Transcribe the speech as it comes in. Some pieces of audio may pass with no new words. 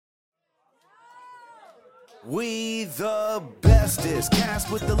We the bestest, cast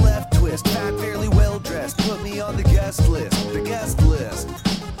with the left twist, fat, fairly well dressed. Put me on the guest list, the guest list.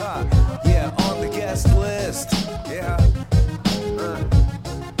 Yeah, on the guest list. Yeah.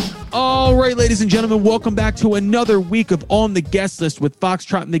 All right, ladies and gentlemen, welcome back to another week of On the Guest List with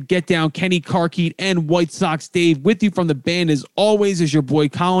Foxtrot and the Get Down, Kenny Carkeet, and White Sox Dave. With you from the band, as always, is your boy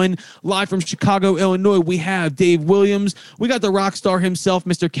Colin. Live from Chicago, Illinois, we have Dave Williams. We got the rock star himself,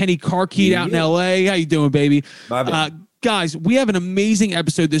 Mr. Kenny Carkeet, out in L.A. How you doing, baby? Guys, we have an amazing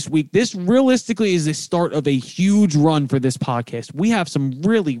episode this week. This realistically is the start of a huge run for this podcast. We have some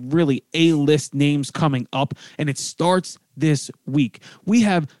really, really A-list names coming up, and it starts this week. We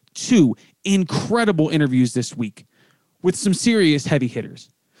have two incredible interviews this week with some serious heavy hitters.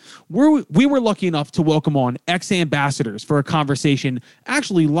 We were lucky enough to welcome on ex-ambassadors for a conversation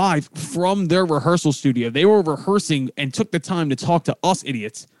actually live from their rehearsal studio. They were rehearsing and took the time to talk to us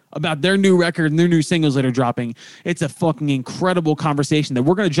idiots about their new record and their new singles that are dropping. It's a fucking incredible conversation that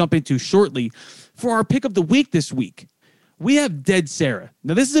we're going to jump into shortly. For our pick of the week this week, we have Dead Sarah.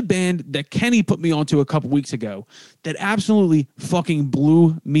 Now, this is a band that Kenny put me onto a couple weeks ago that absolutely fucking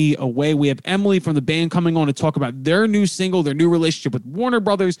blew me away. We have Emily from the band coming on to talk about their new single, their new relationship with Warner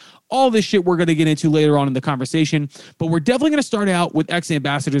Brothers, all this shit we're going to get into later on in the conversation. But we're definitely going to start out with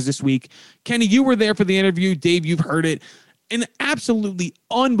ex-ambassadors this week. Kenny, you were there for the interview. Dave, you've heard it. An absolutely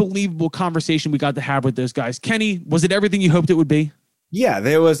unbelievable conversation we got to have with those guys. Kenny, was it everything you hoped it would be? Yeah,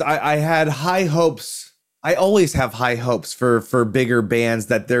 there was. I had high hopes. I always have high hopes for bigger bands,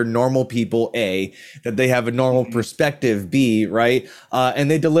 that they're normal people, A, that they have a normal perspective, B, right? And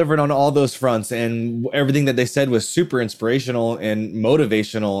they delivered on all those fronts, and everything that they said was super inspirational and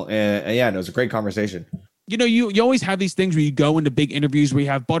motivational. And yeah, it was a great conversation. You know, you always have these things where you go into big interviews where you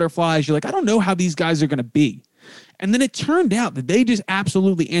have butterflies. You're like, I don't know how these guys are going to be. And then it turned out that they just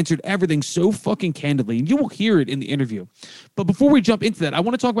absolutely answered everything so fucking candidly. And you will hear it in the interview. But before we jump into that, I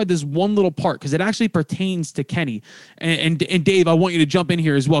want to talk about this one little part because it actually pertains to Kenny. And Dave, I want you to jump in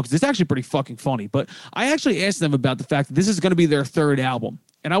here as well because it's actually pretty fucking funny. But I actually asked them about the fact that this is going to be their third album.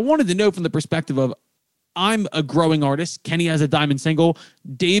 And I wanted to know from the perspective of, I'm a growing artist. Kenny has a diamond single.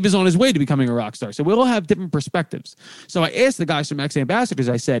 Dave is on his way to becoming a rock star. So we'll have different perspectives. So I asked the guys from ex-ambassadors,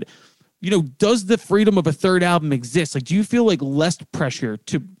 I said, you know, does the freedom of a third album exist? Like, do you feel like less pressure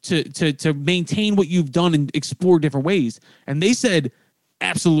to maintain what you've done and explore different ways? And they said,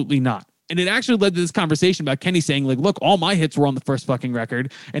 absolutely not. And it actually led to this conversation about Kenny saying, like, look, all my hits were on the first fucking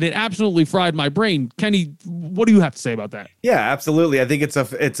record. And it absolutely fried my brain. Kenny, what do you have to say about that? Yeah, absolutely. I think it's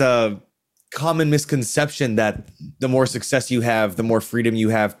a common misconception that the more success you have, the more freedom you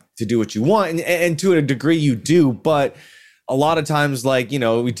have to do what you want. And to a degree you do, but a lot of times, like, you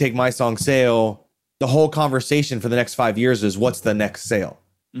know, we take my song Sail, the whole conversation for the next 5 years is what's the next sale,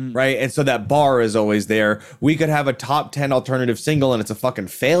 right? And so that bar is always there. We could have a top 10 alternative single and it's a fucking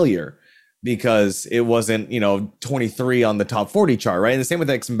failure because it wasn't, you know, 23 on the top 40 chart, right? And the same with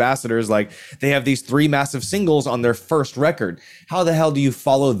ex-ambassadors, like they have these 3 massive singles on their first record. How the hell do you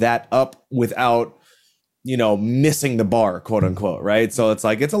follow that up without, you know, missing the bar, quote unquote, right? So it's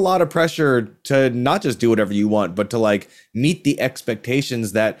like, it's a lot of pressure to not just do whatever you want, but to like meet the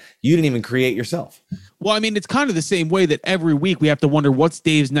expectations that you didn't even create yourself. Well, I mean, it's kind of the same way that every week we have to wonder what's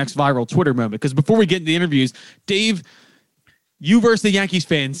Dave's next viral Twitter moment. Because before we get into the interviews, Dave, you versus the Yankees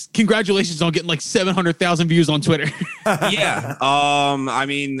fans, congratulations on getting like 700,000 views on Twitter. Yeah. I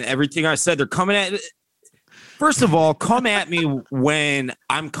mean, everything I said, they're coming at it. First of all, come at me when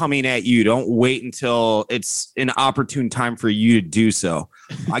I'm coming at you. Don't wait until it's an opportune time for you to do so.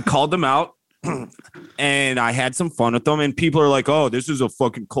 I called them out and I had some fun with them. And people are like, oh, this is a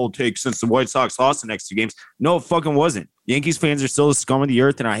fucking cold take since the White Sox lost the next 2 games. No, it fucking wasn't. Yankees fans are still the scum of the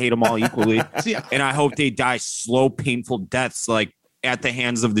earth and I hate them all equally. And I hope they die slow, painful deaths like at the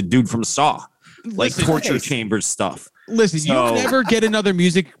hands of the dude from Saw. Like torture chambers stuff. Listen, you never get another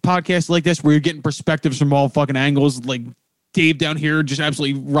music podcast like this where you're getting perspectives from all fucking angles, like Dave down here just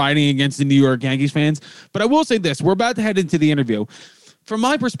absolutely riding against the New York Yankees fans. But I will say this, we're about to head into the interview. From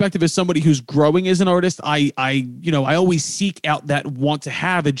my perspective as somebody who's growing as an artist, I always seek out that want to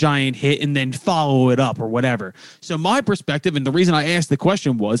have a giant hit and then follow it up or whatever. So my perspective, and the reason I asked the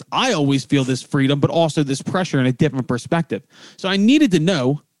question was, I always feel this freedom, but also this pressure in a different perspective. So I needed to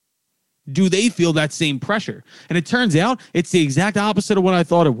know, do they feel that same pressure? And it turns out it's the exact opposite of what I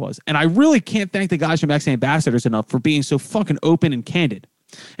thought it was. And I really can't thank the guys from ex-ambassadors enough for being so fucking open and candid.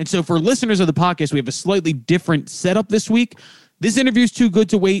 And so for listeners of the podcast, we have a slightly different setup this week. This interview is too good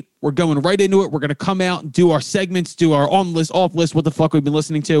to wait. We're going right into it. We're going to come out and do our segments, do our on list, off list, what the fuck we've been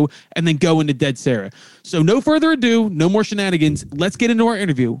listening to, and then go into Dead Sarah. So no further ado, no more shenanigans. Let's get into our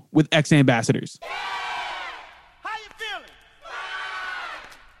interview with ex-ambassadors.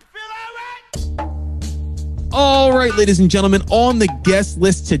 All right, ladies and gentlemen, on the guest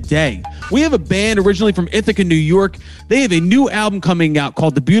list today, we have a band originally from Ithaca, New York. They have a new album coming out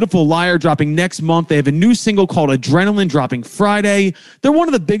called The Beautiful Liar, dropping next month. They have a new single called Adrenaline, dropping Friday. They're one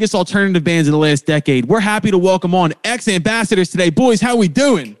of the biggest alternative bands in the last decade. We're happy to welcome on ex-ambassadors today. Boys, how we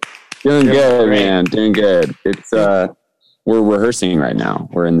doing? Doing good, man. Doing good. It's we're rehearsing right now.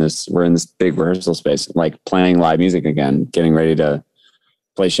 We're in this big rehearsal space, like playing live music again, getting ready to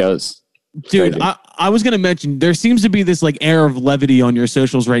play shows. Dude, I was going to mention, there seems to be this like air of levity on your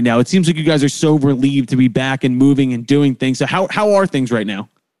socials right now. It seems like you guys are so relieved to be back and moving and doing things. So how are things right now?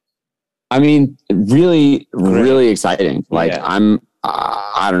 I mean, really, really exciting. Like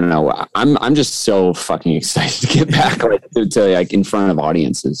I don't know. I'm just so fucking excited to get back to like in front of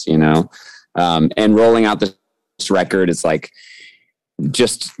audiences, you know, and rolling out this record is like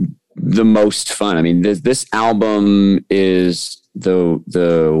just the most fun. I mean, this album is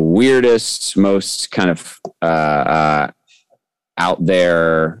the weirdest, most kind of out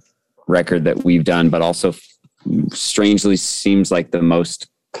there record that we've done, but also strangely seems like the most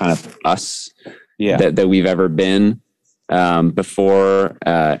kind of us that we've ever been before.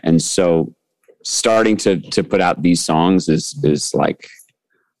 And so starting to put out these songs is like,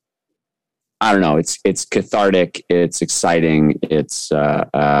 I don't know, it's cathartic, it's exciting, it's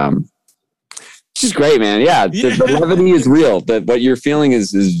just great, man. Yeah, the levity is real. What you're feeling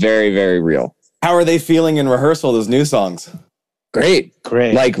is very, very real. How are they feeling in rehearsal, those new songs? Great.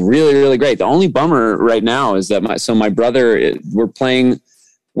 Like really, really great. The only bummer right now is that my brother,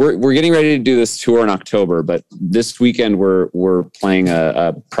 we're getting ready to do this tour in October, but this weekend we're playing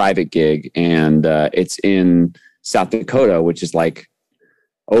a private gig, and it's in South Dakota, which is like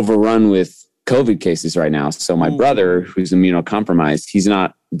overrun with COVID cases right now. So my brother, who's immunocompromised, he's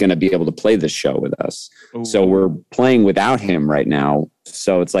not going to be able to play this show with us. Ooh. So we're playing without him right now.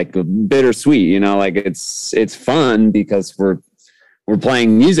 So it's like bittersweet, you know, like it's fun because we're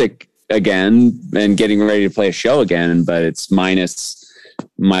playing music again and getting ready to play a show again, but it's minus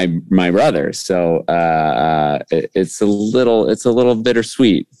my brother. So it's a little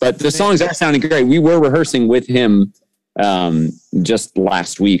bittersweet, but the songs are sounding great. We were rehearsing with him just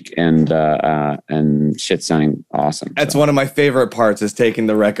last week, and shit's sounding awesome. That's one of my favorite parts, is taking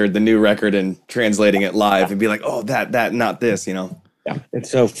the new record and translating it live and be like, oh, that not this, you know. Yeah,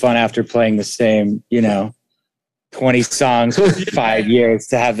 it's so fun after playing the same, 20 songs for 5 years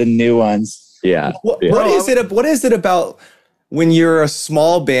to have the new ones. Yeah. What is it about when you're a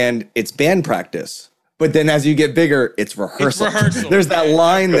small band? It's band practice, but then as you get bigger, it's rehearsal. There's that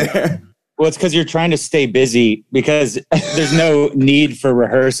line there. Well, it's because you're trying to stay busy, because there's no need for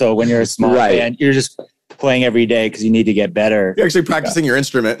rehearsal when you're a small band. You're just playing every day because you need to get better. You're actually practicing your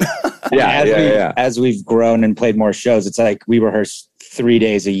instrument. As we've grown and played more shows, it's like we rehearse 3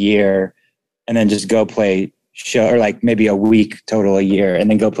 days a year and then just go play show, or like maybe a week total a year, and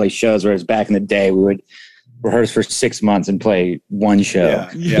then go play shows. Whereas back in the day, we would rehearse for 6 months and play one show.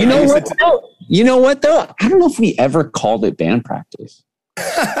 Yeah. You know what though? I don't know if we ever called it band practice.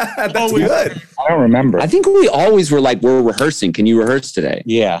 That's good. I don't remember. I think we always were like, we're rehearsing. Can you rehearse today?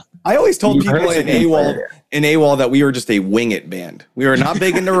 Yeah. I always told people in AWOL that we were just a wing it band. We were not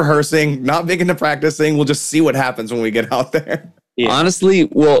big into rehearsing, not big into practicing. We'll just see what happens when we get out there. Yeah. Honestly,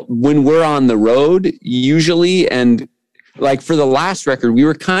 well, when we're on the road, usually, and like for the last record, we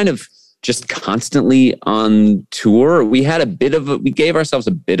were kind of just constantly on tour. We gave ourselves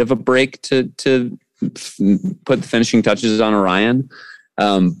a bit of a break to put the finishing touches on Orion.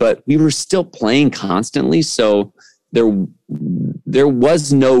 But we were still playing constantly. So there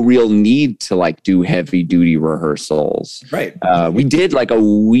was no real need to like do heavy duty rehearsals. Right. We did like a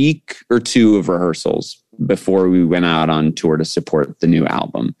week or two of rehearsals before we went out on tour to support the new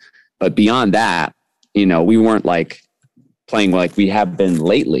album. But beyond that, we weren't like playing like we have been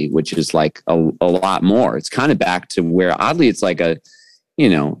lately, which is like a lot more. It's kind of back to where oddly it's like a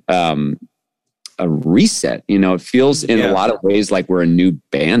reset. It feels in a lot of ways like we're a new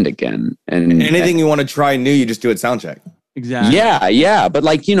band again. And anything you want to try new, you just do at soundcheck. Exactly. Yeah. But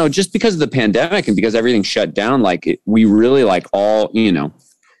like, just because of the pandemic and because everything shut down, like we really like all,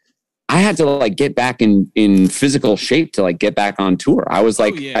 I had to like get back in physical shape to like get back on tour. I was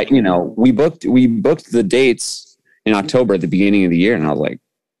like, we booked the dates in October at the beginning of the year. And I was like,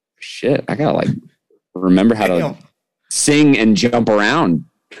 shit, I gotta like remember how to sing and jump around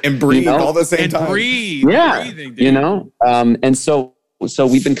and breathe all at the same time. Yeah. Breathing, and so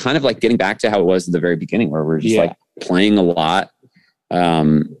we've been kind of like getting back to how it was at the very beginning, where we're just like playing a lot,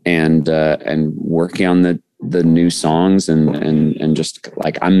 and working on the new songs and just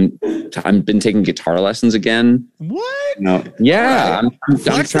like I've been taking guitar lessons again. What? You know, yeah, I'm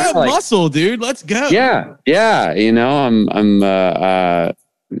Flex trying that to, like, muscle, dude. Let's go. Yeah. You know,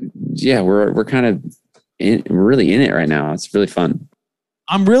 we're kind of really in it right now. It's really fun.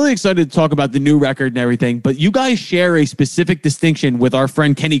 I'm really excited to talk about the new record and everything, but you guys share a specific distinction with our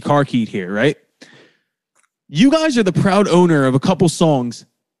friend Kenny Carkeet here, right? You guys are the proud owner of a couple songs,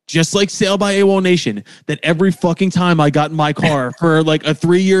 just like Sail by AWOL Nation, that every fucking time I got in my car for like a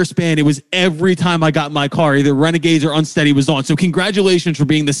 3-year span, it was every time I got in my car, either Renegades or Unsteady was on. So congratulations for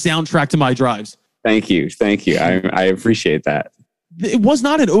being the soundtrack to my drives. Thank you. I appreciate that. It was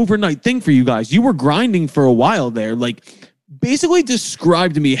not an overnight thing for you guys. You were grinding for a while there. Like, basically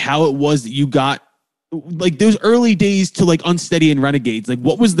describe to me how it was that you got like those early days to like Unsteady and Renegades. Like,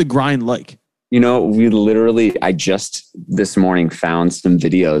 what was the grind like? You know, I just this morning found some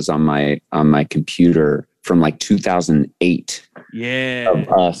videos on my computer from like 2008. Yeah. Of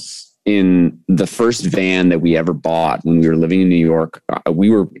us in the first van that we ever bought when we were living in New York. We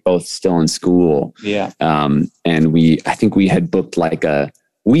were both still in school. Yeah. And I think we had booked like a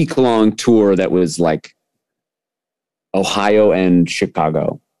week-long tour that was like Ohio and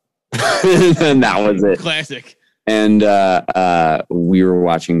Chicago. And that was it. Classic. And we were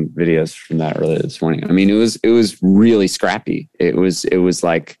watching videos from that earlier this morning. I mean, it was really scrappy. It was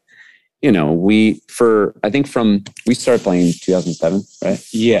like, you know, we started playing in 2007, right?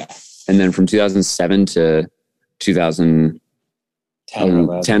 Yeah. And then from 2007 to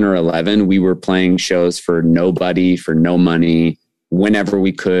 2010 or 11, we were playing shows for nobody, for no money, whenever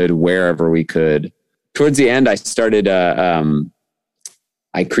we could, wherever we could. Towards the end, I started, I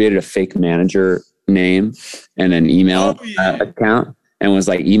created a fake manager name and an email account and was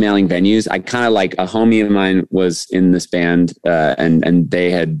like emailing venues. I kind of like a homie of mine was in this band and they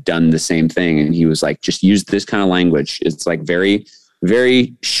had done the same thing. And he was like, just use this kind of language. It's like very,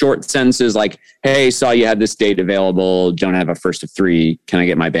 very short sentences like, hey, saw you had this date available. Don't have a first of 3. Can I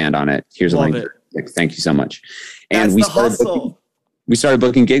get my band on it? Here's a link. Like, thank you so much. And we started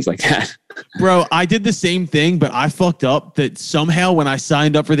booking gigs like that. Bro, I did the same thing, but I fucked up that somehow when I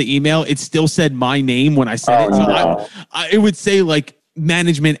signed up for the email, it still said my name when I said it. So no. it would say like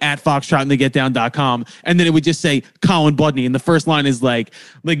management@foxtrotandthegetdown.com, and then it would just say Colin Budney, and the first line is like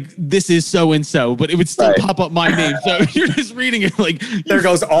this is so and so, but it would still pop up my name. So you're just reading it like there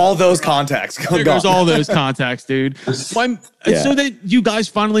goes all those contacts. There goes all those contacts, dude. So that you guys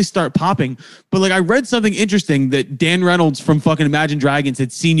finally start popping. But like I read something interesting that Dan Reynolds from fucking Imagine Dragons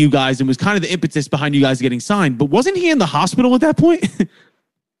had seen you guys and was kind of the impetus behind you guys getting signed. But wasn't he in the hospital at that point?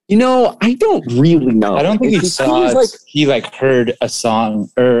 You know, I don't really know. I don't think he saw he heard a song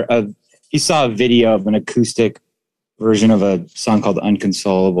he saw a video of an acoustic version of a song called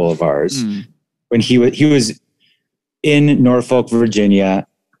Unconsolable of ours when he was in Norfolk, Virginia,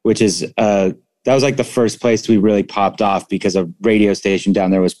 which is that was like the first place we really popped off because a radio station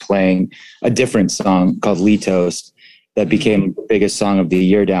down there was playing a different song called Litos that became the biggest song of the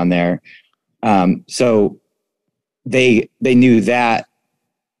year down there. So they knew that.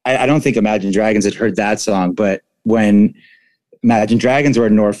 I don't think Imagine Dragons had heard that song, but when Imagine Dragons were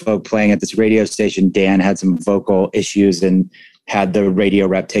in Norfolk playing at this radio station, Dan had some vocal issues and had the radio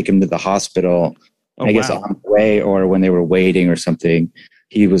rep take him to the hospital. I guess on the way or when they were waiting or something,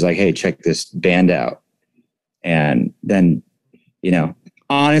 he was like, hey, check this band out. And then, you know,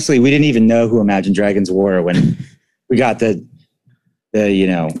 honestly, we didn't even know who Imagine Dragons were when we got the you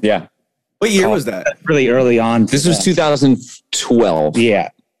know. Yeah. What year was that? Really early on. This was 2012. Yeah.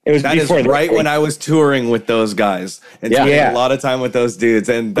 It was before right when I was touring with those guys and spending a lot of time with those dudes.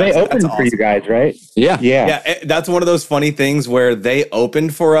 And they opened for you guys, right? Yeah. That's one of those funny things where they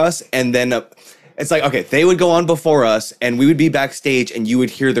opened for us, and then it's like, okay, they would go on before us, and we would be backstage, and you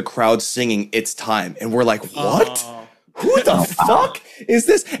would hear the crowd singing "It's Time," and we're like, what? Who the fuck is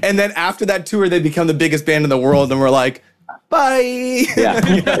this? And then after that tour, they become the biggest band in the world, and we're like, bye. Yeah.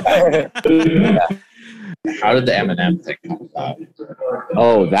 How did the Eminem thing come about?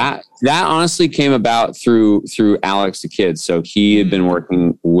 Oh, that honestly came about through Alex the Kid. So he had been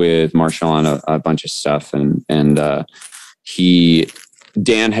working with Marshall on a bunch of stuff, and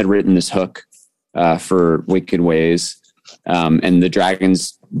Dan had written this hook for Wicked Ways, and the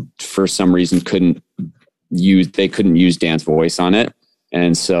Dragons for some reason couldn't use Dan's voice on it.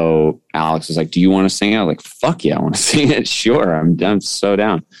 And so Alex was like, "Do you want to sing it?" I was like, "Fuck yeah, I want to sing it. Sure, I'm so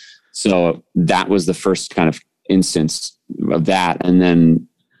down." So that was the first kind of instance of that. And then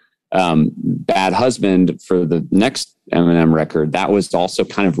Bad Husband for the next Eminem record, that was also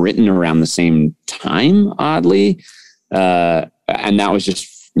kind of written around the same time, oddly. And that was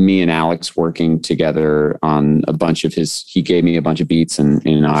just me and Alex working together on a bunch of he gave me a bunch of beats,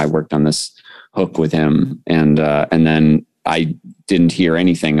 and I worked on this hook with him, and then I didn't hear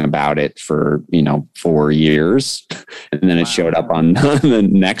anything about it for 4 years, and then it showed up on the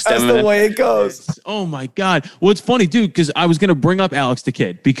next. That's the way it goes. Oh my God! Well, it's funny, dude, because I was gonna bring up Alex the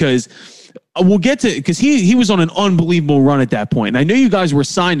Kid because we'll get to because he was on an unbelievable run at that point, and I know you guys were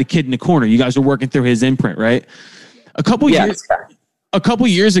signed to Kid in the Corner. You guys were working through his imprint, right? A couple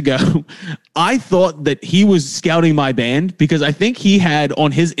years ago, I thought that he was scouting my band because I think he had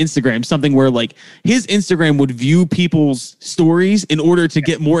on his Instagram something where like his Instagram would view people's stories in order to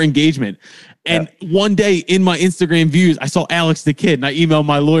get more engagement. And one day in my Instagram views, I saw Alex the Kid, and I emailed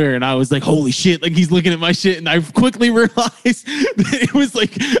my lawyer, and I was like, holy shit, like he's looking at my shit. And I quickly realized that it was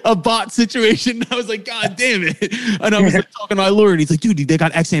like a bot situation. I was like, God damn it. And I was like talking to my lawyer, and he's like, dude, they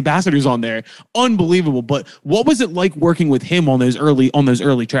got X Ambassadors on there. Unbelievable. But what was it like working with him on those early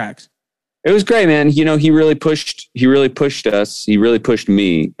tracks? It was great, man. He really pushed us. He really pushed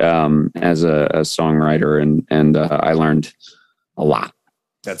me as a songwriter, and I learned a lot.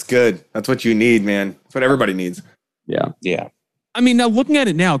 That's good. That's what you need, man. That's what everybody needs. Yeah. Yeah. I mean, now looking at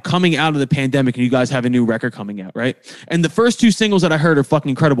it now, coming out of the pandemic, and you guys have a new record coming out, right? And the first 2 singles that I heard are fucking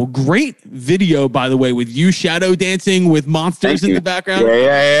incredible. Great video, by the way, with you shadow dancing with monsters in the background.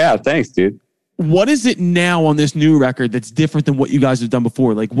 Yeah. Thanks, dude. What is it now on this new record that's different than what you guys have done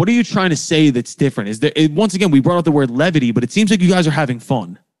before? Like, what are you trying to say that's different? Is there, once again, we brought up the word levity, but it seems like you guys are having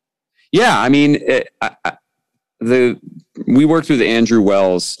fun. Yeah, I mean, we worked with Andrew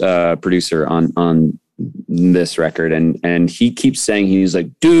Wells, producer on this record, and he keeps saying, he's like,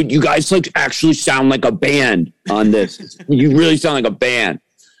 dude, you guys like actually sound like a band on this. You really sound like a band.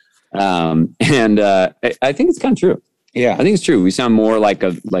 And I think it's kind of true. Yeah, I think it's true. We sound more like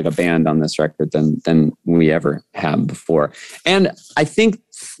a band on this record than we ever have before. And I think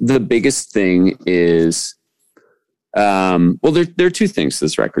the biggest thing is, well, there are 2 things to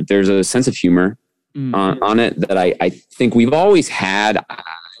this record. There's a sense of humor on it that I think we've always had,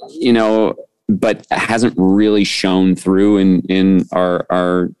 but hasn't really shown through in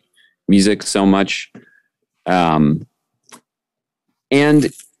our music so much. And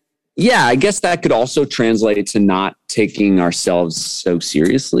yeah, I guess that could also translate to not taking ourselves so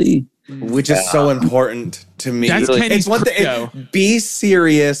seriously, which is so important to me. That's It's one thing. Be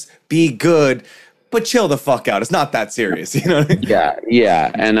serious, be good, but chill the fuck out. It's not that serious, you know?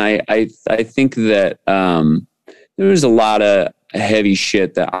 Yeah. And I think that there was a lot of heavy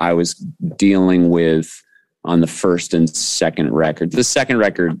shit that I was dealing with on the first and second record. The second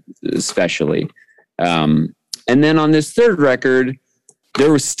record especially. And then on this third record, there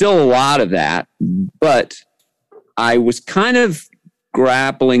was still a lot of that, but I was kind of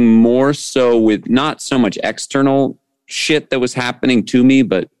grappling more so with not so much external shit that was happening to me,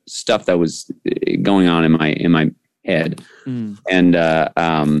 but stuff that was going on in my head. And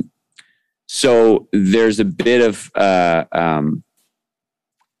so there's a bit of a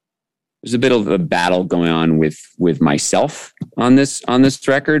battle going on with myself on this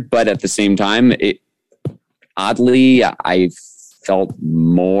record, but at the same time, oddly, I felt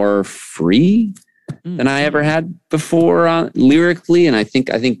more free than I ever had before lyrically, and I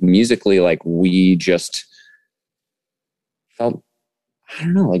think musically, like we just felt, I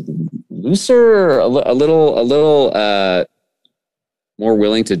don't know, like looser, a little more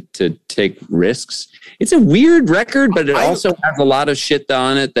willing to take risks. It's a weird record, but it also has a lot of shit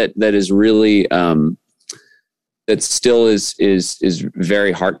on it that is really that still is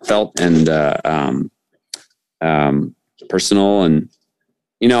very heartfelt and personal. And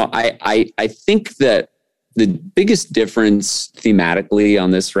I think that the biggest difference thematically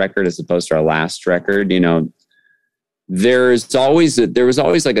on this record as opposed to our last record, there was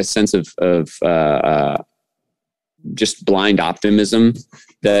always like a sense of just blind optimism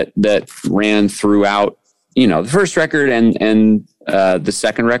that ran throughout, the first record and the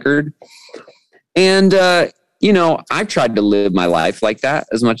second record. And I've tried to live my life like that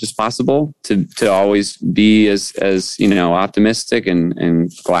as much as possible to always be as optimistic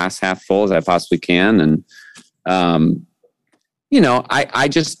and glass half full as I possibly can. And, I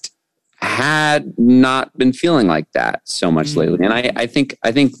just had not been feeling like that so much lately. And I think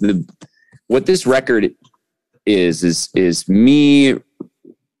what this record is me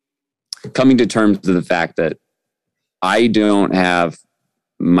coming to terms with the fact that I don't have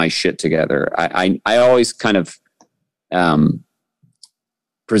my shit together. I always kind of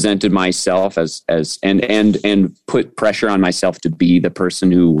presented myself as and put pressure on myself to be the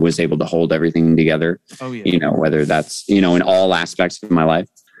person who was able to hold everything together. Oh yeah. Whether that's in all aspects of my life.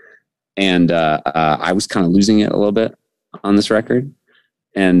 And I was kind of losing it a little bit on this record.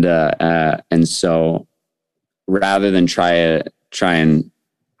 And so rather than try and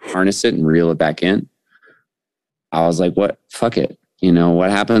harness it and reel it back in, I was like, fuck it. You know, what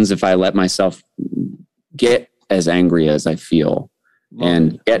happens if I let myself get as angry as I feel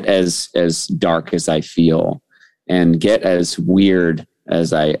and get as dark as I feel and get as weird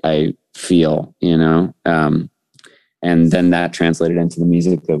as I feel, you know? And then that translated into the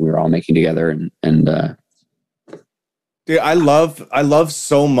music that we were all making together. And dude, I love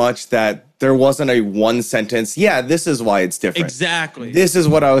so much that there wasn't a one sentence. Yeah, this is why it's different. Exactly. This is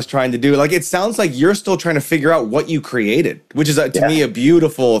what I was trying to do. Like, it sounds like you're still trying to figure out what you created, which is to me a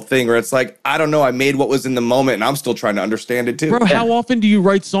beautiful thing where it's like, I don't know, I made what was in the moment and I'm still trying to understand it too. Bro, how often do you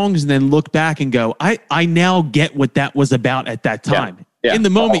write songs and then look back and go, I now get what that was about at that time. Yeah. In the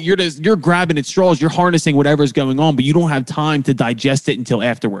moment, you're grabbing at straws, you're harnessing whatever's going on, but you don't have time to digest it until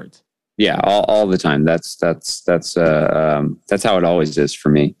afterwards. Yeah, all the time. That's how it always is for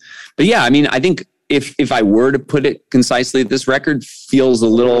me. But yeah, I mean, I think if I were to put it concisely, this record feels a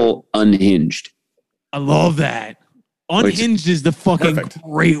little unhinged. I love that. Unhinged is the fucking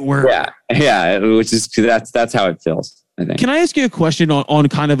great word. Yeah, which is that's how it feels, I think. Can I ask you a question on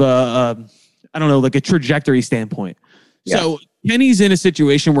kind of a I don't know, like a trajectory standpoint? Yeah. So Kenny's in a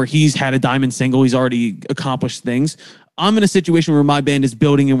situation where he's had a diamond single. He's already accomplished things. I'm in a situation where my band is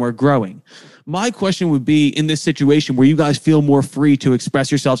building and we're growing. My question would be, in this situation where you guys feel more free to express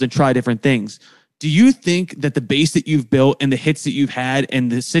yourselves and try different things, do you think that the base that you've built and the hits that you've had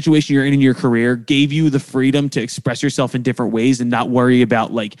and the situation you're in your career gave you the freedom to express yourself in different ways and not worry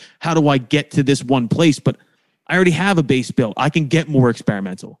about, like, how do I get to this one place? But I already have a base built. I can get more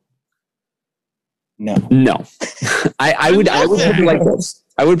experimental. No. I would put it like this.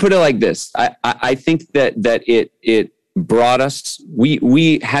 I would put it like this. I think that it brought us,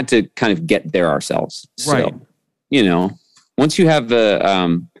 we had to kind of get there ourselves. Right. So, you know, once you have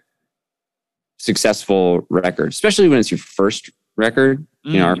a successful record, especially when it's your first record,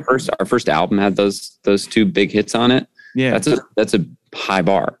 you know, our first album had those two big hits on it. Yeah. That's a high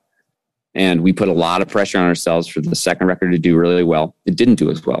bar. And we put a lot of pressure on ourselves for the second record to do really well. It didn't do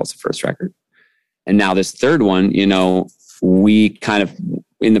as well as the first record. And now this third one, you know, we kind of,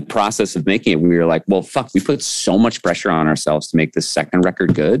 in the process of making it, we were like, well, fuck, we put so much pressure on ourselves to make this second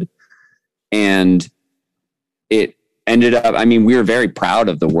record good. And it ended up, I mean, we were very proud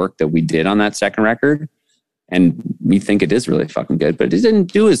of the work that we did on that second record. And we think it is really fucking good, but it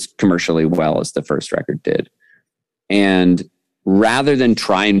didn't do as commercially well as the first record did. And rather than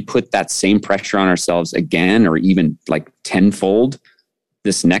try and put that same pressure on ourselves again, or even like tenfold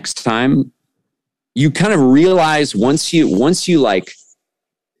this next time, you kind of realize once you like,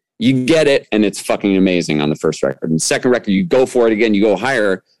 you get it and it's fucking amazing on the first record. And the second record, you go for it again, you go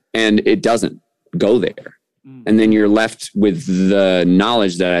higher and it doesn't go there. And then you're left with the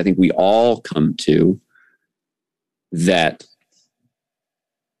knowledge that I think we all come to, that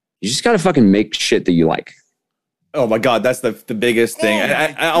you just got to fucking make shit that you like. Oh my God, that's the biggest thing.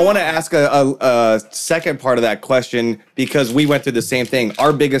 And I want to ask a second part of that question, because we went through the same thing.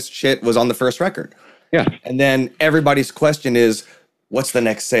 Our biggest shit was on the first record. Yeah. And then everybody's question is, what's the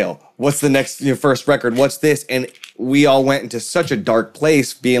next sale? What's the next first record? What's this? And we all went into such a dark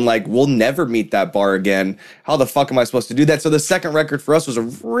place being like, we'll never meet that bar again. How the fuck am I supposed to do that? So the second record for us was a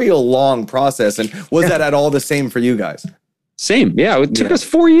real long process. And was that at all the same for you guys? Same. Yeah. It took us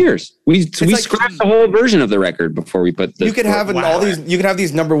 4 years. We like, scrapped the whole version of the record before we put the, you could have you could have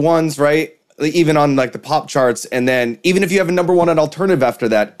these number ones, right? Even on like the pop charts. And then even if you have a number one on alternative after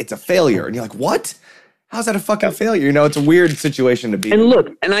that, it's a failure. And you're like, what? How's that a fucking failure? You know, it's a weird situation to be in. And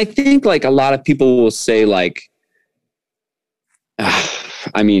look, and I think like a lot of people will say like,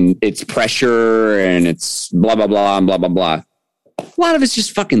 I mean, it's pressure and it's blah, blah, blah, and blah, blah, blah. A lot of it's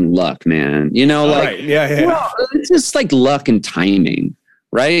just fucking luck, man. You know, like, right. Yeah. Well, it's just like luck and timing,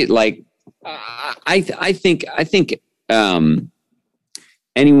 right? Like, I think,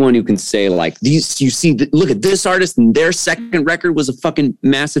 anyone who can say like these, you see, look at this artist and their second record was a fucking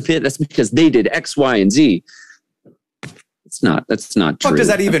massive hit. That's because they did X, Y, and Z. That's not true. What does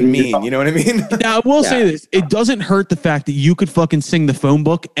that even mean? You know what I mean? Now, I will say this. It doesn't hurt the fact that you could fucking sing the phone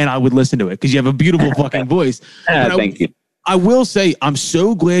book and I would listen to it because you have a beautiful fucking voice. Thank you. I will say, I'm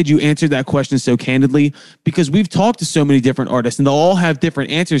so glad you answered that question so candidly, because we've talked to so many different artists and they'll all have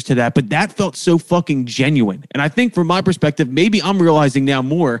different answers to that, but that felt so fucking genuine. And I think from my perspective, maybe I'm realizing now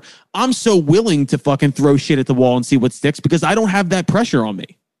more, I'm so willing to fucking throw shit at the wall and see what sticks because I don't have that pressure on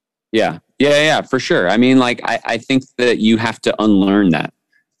me. Yeah, for sure. I mean, like, I think that you have to unlearn that,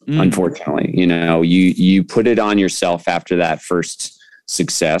 unfortunately. You know, you put it on yourself after that first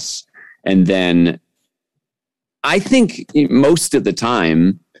success, and then I think most of the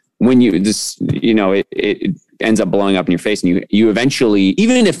time when it ends up blowing up in your face, and you eventually,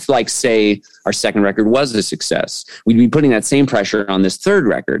 even if like say our second record was a success, we'd be putting that same pressure on this third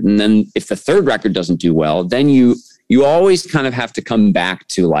record. And then if the third record doesn't do well, then you always kind of have to come back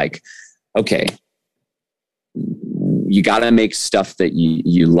to like, okay, you got to make stuff that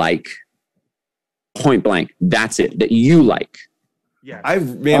you like, point blank. That's it, that you like. Yeah,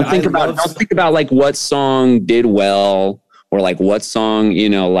 don't think about like what song did well, or like what song,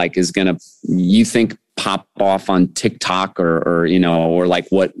 like is going to, you think pop off on TikTok or like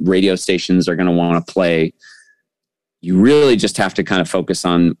what radio stations are going to want to play. You really just have to kind of focus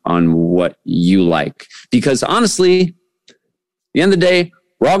on what you like, because honestly, at the end of the day,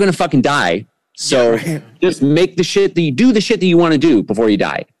 we're all going to fucking die. So just make the shit that you want to do before you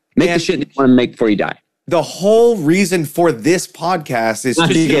die. Make the shit that you want to make before you die. The whole reason for this podcast is not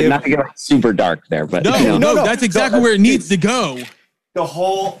to get super dark there, but no, that's exactly where it needs to go. The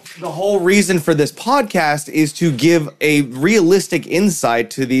whole reason for this podcast is to give a realistic insight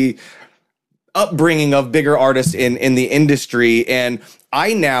to the upbringing of bigger artists in the industry. And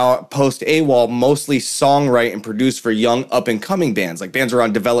I now post AWOL mostly songwrite and produce for young up and coming bands, like bands are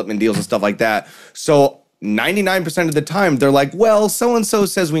on development deals and stuff like that. So 99% of the time, they're like, well, so-and-so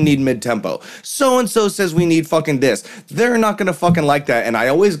says we need mid-tempo. So-and-so says we need fucking this. They're not going to fucking like that. And I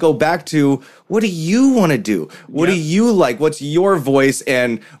always go back to, what do you want to do? What do you like? What's your voice?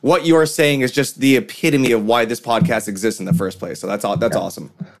 And what you're saying is just the epitome of why this podcast exists in the first place. So that's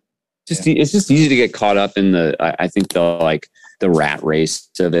awesome. It's just easy to get caught up in I think the rat race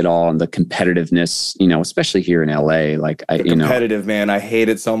of it all and the competitiveness, especially here in LA. Competitive, man. I hate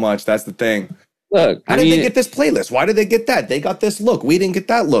it so much. That's the thing. Look, how did they get this playlist? Why did they get that? They got this look. We didn't get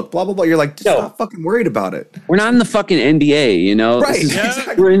that look. Blah, blah, blah. You're like, just not fucking worried about it. We're not in the fucking NBA, Right.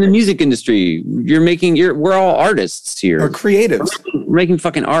 Exactly. We're in the music industry. We're all artists here. Or creatives. We're making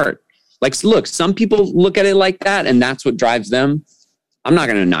fucking art. Like, look, some people look at it like that and that's what drives them. I'm not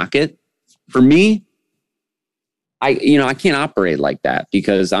going to knock it. For me, I can't operate like that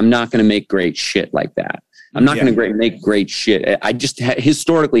because I'm not going to make great shit like that. I'm not going to make great shit. I just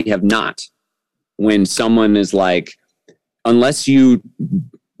historically have not. When someone is like, unless you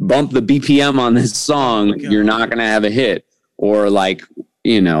bump the BPM on this song, you're not going to have a hit. Or like,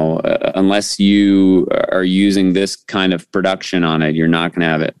 unless you are using this kind of production on it, you're not going to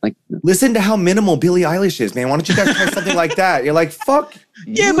have it. Like, listen to how minimal Billie Eilish is, man. Why don't you guys try something like that? You're like, fuck.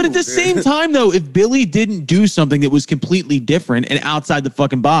 Yeah, but at the same time, though, if Billie didn't do something that was completely different and outside the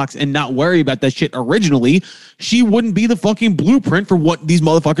fucking box and not worry about that shit originally, she wouldn't be the fucking blueprint for what these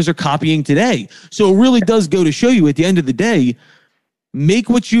motherfuckers are copying today. So it really does go to show you at the end of the day, make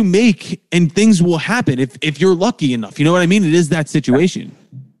what you make and things will happen if you're lucky enough. You know what I mean? It is that situation.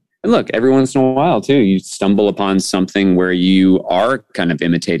 And look, every once in a while, too, you stumble upon something where you are kind of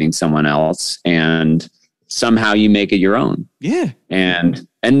imitating someone else and somehow you make it your own. Yeah. And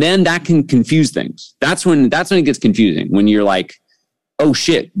then that can confuse things. That's when it gets confusing. When you're like, oh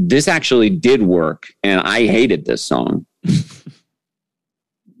shit, this actually did work and I hated this song.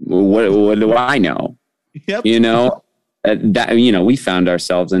 What do I know? Yep. We found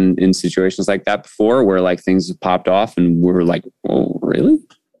ourselves in situations like that before where like things have popped off and we're like, oh, really?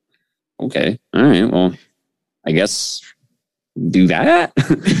 Okay. All right. Well, I guess do that.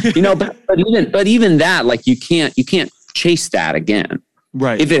 but even that, like you can't chase that again.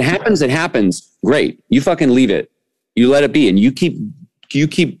 Right. If it happens, it happens. Great. You fucking leave it. You let it be, and you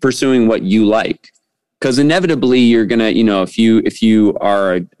keep pursuing what you like. Because inevitably, you're gonna, if you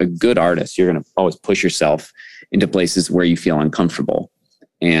are a good artist, you're gonna always push yourself into places where you feel uncomfortable,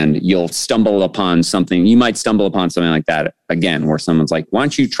 and you'll stumble upon something. You might stumble upon something like that again, where someone's like, "Why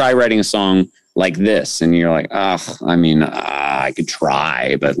don't you try writing a song like this?" And you're like, I could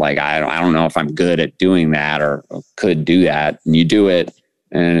try, but like I don't know if I'm good at doing that or could do that. And you do it,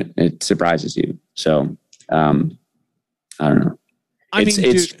 and it surprises you. So I don't know.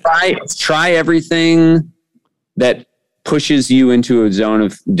 It's try everything that pushes you into a zone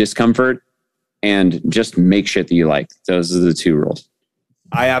of discomfort, and just make shit that you like. Those are the two rules.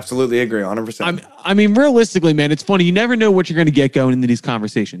 I absolutely agree, 100%. I mean, realistically, man, it's funny. You never know what you're going to get going into these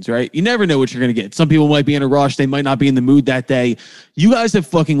conversations, right? You never know what you're going to get. Some people might be in a rush. They might not be in the mood that day. You guys have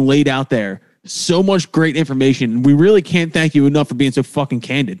fucking laid out there so much great information. We really can't thank you enough for being so fucking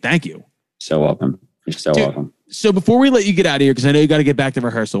candid. Thank you. So welcome. You're so welcome. So before we let you get out of here, because I know you got to get back to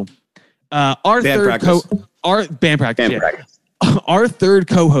rehearsal, our third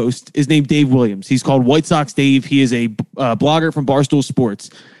co-host is named Dave Williams. He's called White Sox Dave. He is a blogger from Barstool Sports.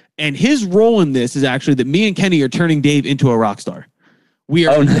 And his role in this is actually that me and Kenny are turning Dave into a rock star. We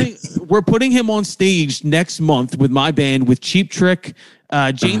are we're putting him on stage next month with my band, with Cheap Trick,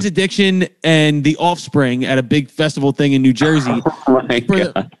 Jane's Addiction, and The Offspring at a big festival thing in New Jersey for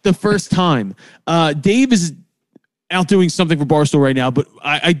the first time. Dave is out doing something for Barstool right now, but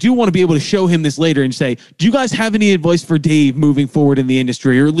I do want to be able to show him this later and say, do you guys have any advice for Dave moving forward in the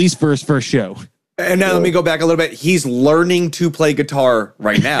industry, or at least for his first show? And now let me go back a little bit. He's learning to play guitar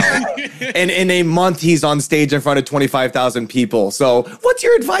right now. And in a month, he's on stage in front of 25,000 people. So what's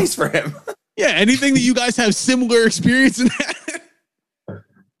your advice for him? Yeah, anything that you guys have similar experience in that?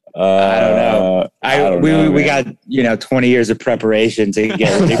 I don't know. We got 20 years of preparation to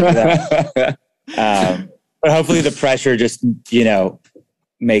get ready for that. But hopefully the pressure just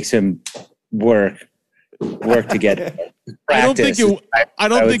makes him work to get practice. I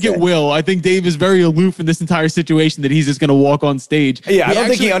don't think it will. I think Dave is very aloof in this entire situation, that he's just going to walk on stage. Yeah, I don't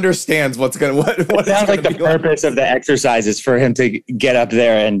think he understands what's going to what sounds like the purpose of the exercise is for him to get up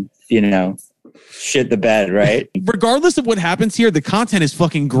there and shit the bed, right? Regardless of what happens here, the content is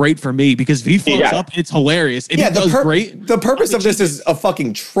fucking great for me, because if he floats up, it's hilarious. And he does great. The purpose of this is a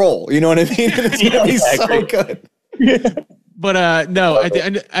fucking troll. You know what I mean? It's going to be so good. Yeah. But no, at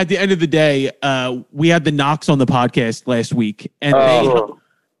the end of the day, we had the Knox on the podcast last week, and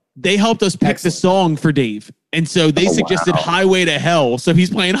they helped us pick the song for Dave. And so they suggested Highway to Hell. So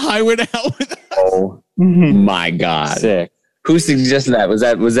he's playing Highway to Hell with us. Oh my God. Sick. Who suggested that? Was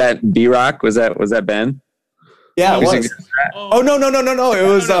that B-Rock? Was that Ben? Yeah, it was. Oh no! It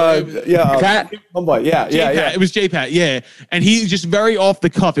was Pat. Homeboy. Yeah. It was J-Pat. Yeah, and he just very off the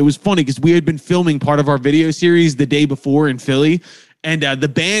cuff. It was funny because we had been filming part of our video series the day before in Philly, and the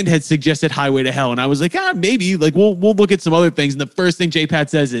band had suggested Highway to Hell, and I was like, maybe we'll look at some other things. And the first thing J-Pat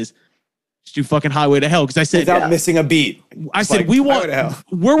says is, just do fucking Highway to Hell, because I said without missing a beat. I said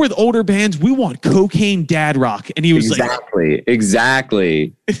we're with older bands, we want cocaine dad rock, and he was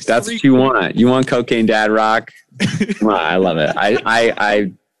exactly. That's what you want. You want cocaine dad rock. I love it.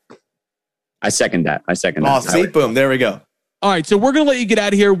 I second that. Oh, see, boom, there we go. All right, so we're gonna let you get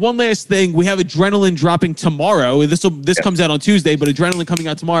out of here. One last thing, we have Adrenaline dropping tomorrow. This comes out on Tuesday, but Adrenaline coming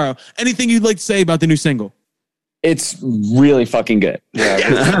out tomorrow. Anything you'd like to say about the new single? It's really fucking good. Yeah.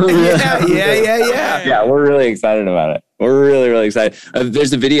 Yeah, we're really excited about it. We're really, really excited.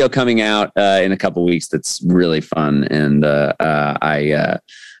 There's a video coming out in a couple weeks that's really fun, and I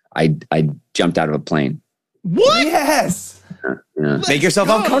jumped out of a plane. What? Yes. Yeah. Make yourself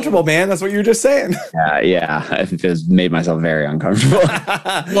uncomfortable, man. That's what you were just saying. Yeah. I just made myself very uncomfortable.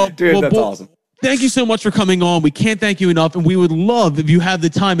 Dude, that's awesome. Thank you so much for coming on. We can't thank you enough, and we would love if you have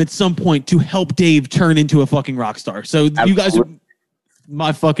the time at some point to help Dave turn into a fucking rock star. So you guys are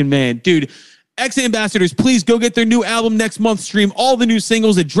my fucking man. Dude, X-Ambassadors, please go get their new album next month. Stream all the new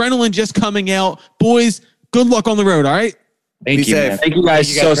singles. Adrenaline just coming out. Boys, good luck on the road, all right? Thank you, man. Thank you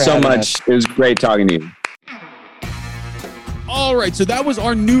guys so much. It was great talking to you. All right, so that was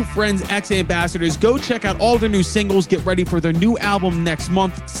our new friends, X-Ambassadors. Go check out all their new singles. Get ready for their new album next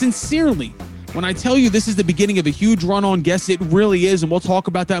month. Sincerely, when I tell you this is the beginning of a huge run on guests, it really is, and we'll talk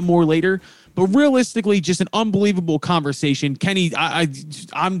about that more later. But realistically, just an unbelievable conversation. Kenny,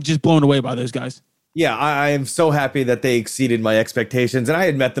 I'm just blown away by those guys. Yeah, I am so happy that they exceeded my expectations. And I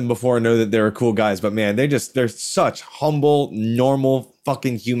had met them before and know that they were cool guys. But man, they're such humble, normal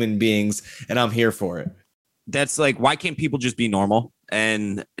fucking human beings. And I'm here for it. That's like, why can't people just be normal?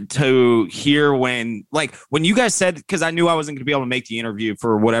 And to hear when you guys said, because I knew I wasn't going to be able to make the interview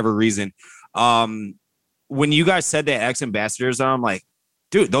for whatever reason. When you guys said that X-Ambassadors, I'm like,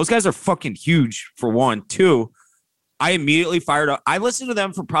 dude, those guys are fucking huge, for one. Two, I immediately fired up. I listened to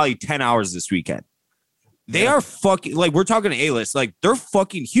them for probably 10 hours this weekend. They are fucking, we're talking A-list. They're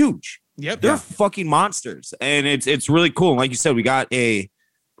fucking huge. Yep. They're fucking monsters. And it's really cool. And like you said, we got a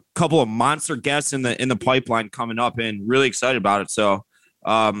couple of monster guests in the pipeline coming up, and really excited about it. So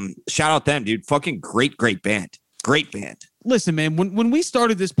shout out them, dude. Fucking great band. Great band. Listen, man, when we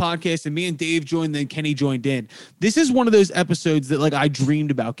started this podcast and me and Dave joined, then Kenny joined in, this is one of those episodes that I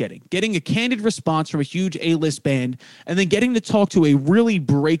dreamed about getting a candid response from a huge A-list band, and then getting to talk to a really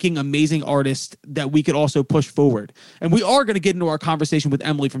breaking, amazing artist that we could also push forward. And we are going to get into our conversation with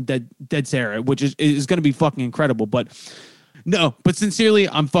Emily from Dead Sarah, which is going to be fucking incredible. But sincerely,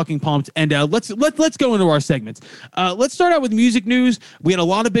 I'm fucking pumped. And let's go into our segments. Let's start out with music news. We had a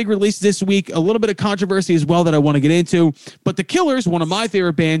lot of big releases this week, a little bit of controversy as well that I want to get into. But The Killers, one of my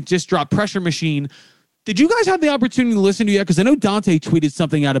favorite bands, just dropped Pressure Machine. Did you guys have the opportunity to listen to it yet? Because I know Dante tweeted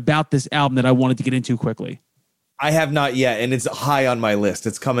something out about this album that I wanted to get into quickly. I have not yet, and it's high on my list.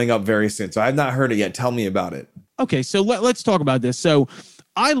 It's coming up very soon, so I have not heard it yet. Tell me about it. Okay, so let's talk about this. So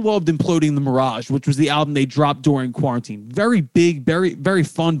I loved Imploding the Mirage, which was the album they dropped during quarantine. Very big, very, very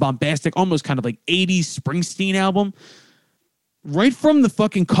fun, bombastic, almost kind of like 80s Springsteen album. Right from the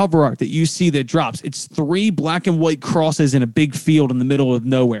fucking cover art that you see that drops, it's 3 black and white crosses in a big field in the middle of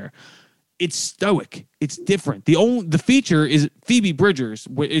nowhere. It's stoic. It's different. The feature is Phoebe Bridgers.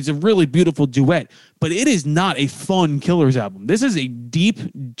 It's a really beautiful duet, but it is not a fun Killers album. This is a deep,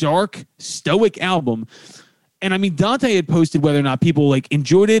 dark, stoic album. And I mean, Dante had posted whether or not people like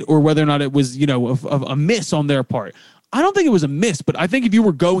enjoyed it or whether or not it was, a miss on their part. I don't think it was a miss, but I think if you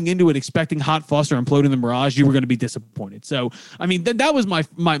were going into it expecting Hot Fuss or Imploding the Mirage, you were going to be disappointed. So, I mean, that was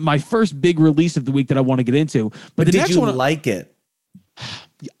my first big release of the week that I want to get into. But the did next you one, like it?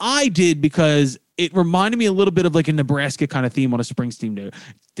 I did, because it reminded me a little bit of like a Nebraska kind of theme on a Springsteen note.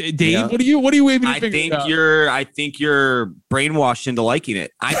 Dave, yeah. What are you waving your finger about? I think you're brainwashed into liking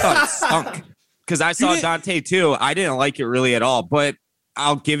it. I thought it stunk because I saw Dante too. I didn't like it really at all, but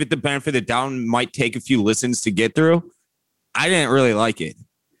I'll give it the benefit of the doubt. Might take a few listens to get through. I didn't really like it.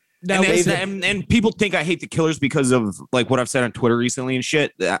 Now, and people think I hate the Killers because of like what I've said on Twitter recently and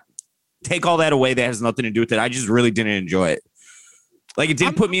shit. Take all that away. That has nothing to do with it. I just really didn't enjoy it. Like it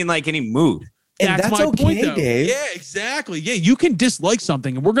didn't put me in like any mood. And that's my okay, point, though. Dave. Yeah, exactly. Yeah, you can dislike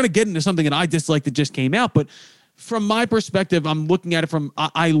something, and we're going to get into something that I dislike that just came out. But from my perspective, I'm looking at it from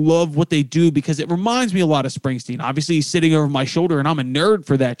I love what they do because it reminds me a lot of Springsteen. Obviously, he's sitting over my shoulder, and I'm a nerd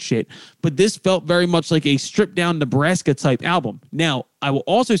for that shit. But this felt very much like a stripped-down Nebraska type album. Now, I will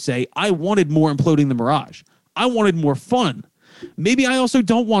also say I wanted more Imploding the Mirage. I wanted more fun. Maybe I also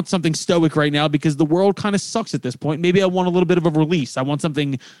don't want something stoic right now because the world kind of sucks at this point. Maybe I want a little bit of a release. I want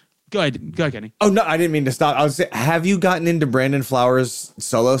something. Go ahead, Kenny. Oh, no, I didn't mean to stop. I was saying, have you gotten into Brandon Flowers'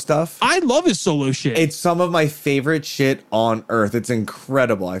 solo stuff? I love his solo shit. It's some of my favorite shit on earth. It's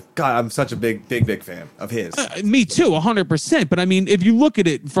incredible. I'm such a big fan of his. Me too, 100%. But I mean, if you look at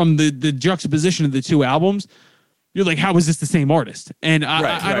it from the juxtaposition of the two albums, you're like, how is this the same artist? And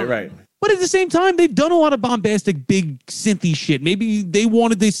right. But at the same time, they've done a lot of bombastic, big synthy shit. Maybe they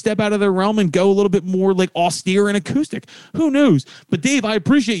wanted to step out of their realm and go a little bit more like austere and acoustic. Who knows? But Dave, I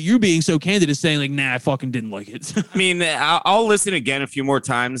appreciate you being so candid as saying like, nah, I fucking didn't like it. I mean, I'll listen again a few more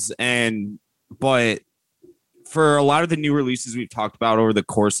times. But for a lot of the new releases we've talked about over the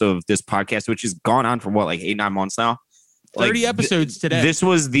course of this podcast, which has gone on for what, like 8-9 months now? 30 episodes today. This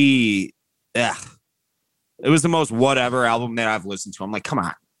was it was the most whatever album that I've listened to. I'm like, come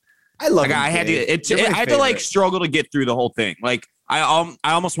on. I love like, I had to like struggle to get through the whole thing. Like I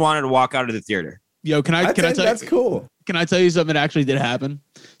almost wanted to walk out of the theater. Yo, can I tell you that's cool. Can I tell you something that actually did happen?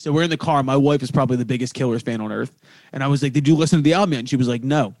 So we're in the car. My wife is probably the biggest Killers fan on earth. And I was like, did you listen to the album yet? And she was like,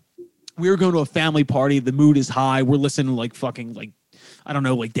 no. We were going to a family party. The mood is high. We're listening to like fucking like, I don't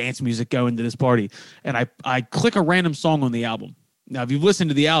know, like dance music going to this party. And I click a random song on the album. Now, if you've listened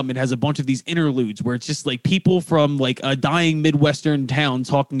to the album, it has a bunch of these interludes where it's just like people from like a dying Midwestern town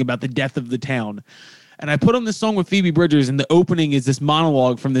talking about the death of the town. And I put on this song with Phoebe Bridgers, and the opening is this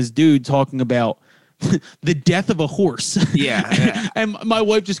monologue from this dude talking about the death of a horse. Yeah. And my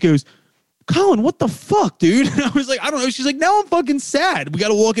wife just goes, Colin, what the fuck, dude? And I was like, I don't know. She's like, now I'm fucking sad. We got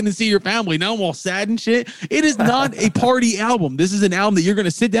to walk in and see your family. Now I'm all sad and shit. It is not a party album. This is an album that you're going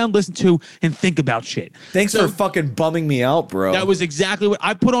to sit down, listen to, and think about shit. Thanks for fucking bumming me out, bro. That was exactly what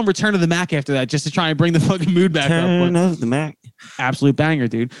I put on Return of the Mac after that, just to try and bring the fucking mood back up. Return of the Mac. Absolute banger,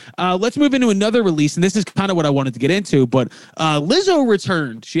 dude. Let's move into another release, and this is kind of what I wanted to get into, but Lizzo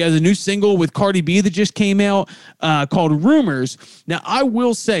returned. She has a new single with Cardi B that just came out called Rumors. Now, I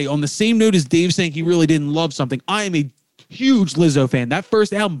will say, on the same note as Dave saying he really didn't love something, I am a huge Lizzo fan. That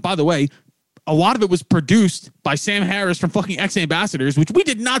first album, by the way, a lot of it was produced by Sam Harris from fucking X Ambassadors, which we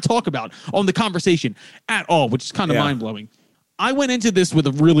did not talk about on The Conversation at all, which is kind of mind-blowing. I went into this with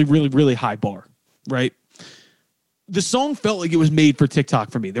a really, really, really high bar, right? The song felt like it was made for TikTok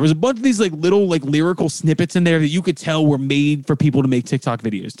for me. There was a bunch of these like little like lyrical snippets in there that you could tell were made for people to make TikTok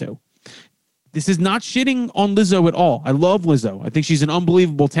videos to. This is not shitting on Lizzo at all. I love Lizzo. I think she's an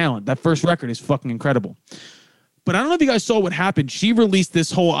unbelievable talent. That first record is fucking incredible. But I don't know if you guys saw what happened. She released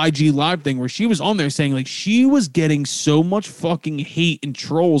this whole IG Live thing where she was on there saying like she was getting so much fucking hate and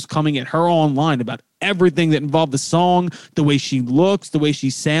trolls coming at her online about everything that involved the song, the way she looks, the way she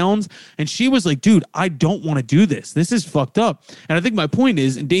sounds. And she was like, dude, I don't want to do this. This is fucked up. And I think my point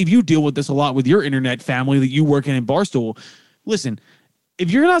is, and Dave, you deal with this a lot with your internet family that you work in Barstool. Listen, if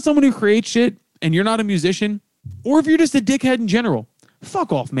you're not someone who creates shit and you're not a musician, or if you're just a dickhead in general,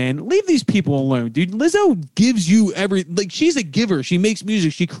 fuck off, man. Leave these people alone, dude. Lizzo gives you she's a giver. She makes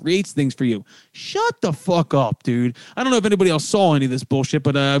music. She creates things for you. Shut the fuck up, dude. I don't know if anybody else saw any of this bullshit,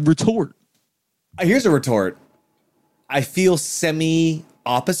 but retort. Here's a retort. I feel semi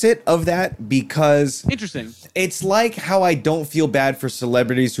opposite of that because Interesting. it's like how I don't feel bad for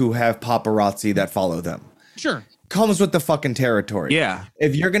celebrities who have paparazzi that follow them. Sure. Comes with the fucking territory. Yeah.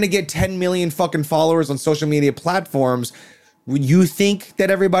 If you're gonna get 10 million fucking followers on social media platforms, you think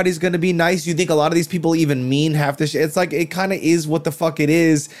that everybody's gonna be nice? You think a lot of these people even mean half the shit? It's like it kind of is what the fuck it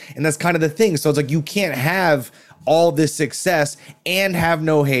is, and that's kind of the thing. So it's like you can't have all this success and have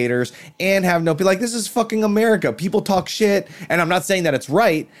no haters and have no, like, this is fucking America. People talk shit, and I'm not saying that it's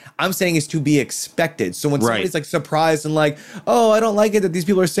right. I'm saying it's to be expected. So when somebody's like surprised and like, oh, I don't like it that these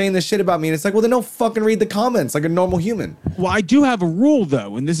people are saying this shit about me, and it's like, well, then don't fucking read the comments like a normal human. Well, I do have a rule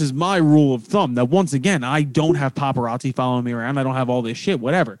though, and this is my rule of thumb, that once again, I don't have paparazzi following me around. I don't have all this shit,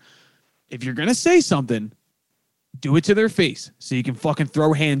 whatever. If you're gonna say something, do it to their face so you can fucking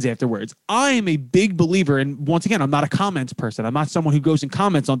throw hands afterwards. I am a big believer, and once again, I'm not a comments person. I'm not someone who goes and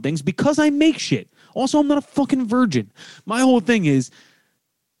comments on things because I make shit. Also, I'm not a fucking virgin. My whole thing is,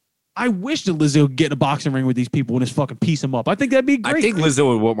 I wish that Lizzo would get in a boxing ring with these people and just fucking piece them up. I think that'd be great. I think Lizzo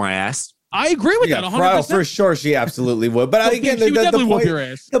would whoop my ass. I agree with that 100%. For sure, she absolutely would. But again, she would definitely whoop your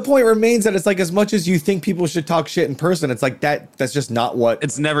ass. The point remains that it's like, as much as you think people should talk shit in person, it's like that's just not what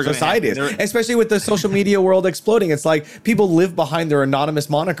it's never society is. Especially with the social media world exploding. It's like people live behind their anonymous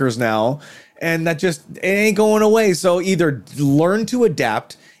monikers now, and that just, it ain't going away. So either learn to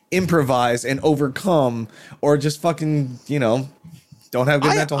adapt, improvise, and overcome, or just fucking, don't have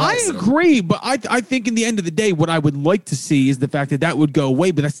good mental health. I agree, but I think in the end of the day, what I would like to see is the fact that that would go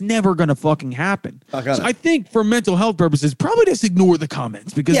away, but that's never going to fucking happen. So I think for mental health purposes, probably just ignore the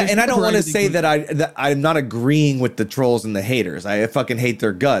comments, because and I don't want to say that I'm not agreeing with the trolls and the haters. I fucking hate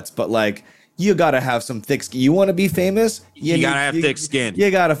their guts, but like, you gotta have some thick skin. You want to be famous? You gotta have thick skin.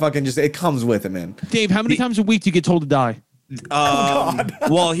 You gotta fucking it comes with it, man. Dave, how many times a week do you get told to die? I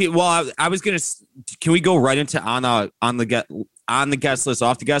was gonna. Can we go right into on the guest list,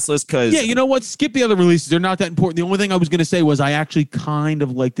 off the guest list? Because you know what? Skip the other releases. They're not that important. The only thing I was gonna say was I actually kind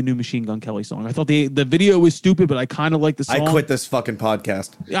of like the new Machine Gun Kelly song. I thought the video was stupid, but I kind of like the song. I quit this fucking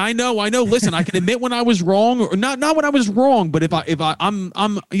podcast. I know. Listen, I can admit when I was wrong, or not when I was wrong, but I'm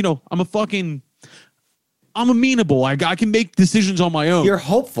amenable. I can make decisions on my own. You're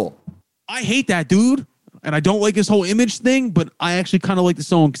hopeful. I hate that dude. And I don't like his whole image thing, but I actually kind of like the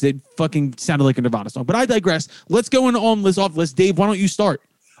song because it fucking sounded like a Nirvana song. But I digress. Let's go on list, off list. Dave, why don't you start?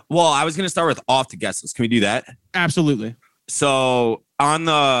 Well, I was going to start with off the guest list. Can we do that? Absolutely. So on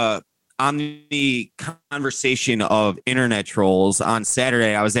the conversation of internet trolls, on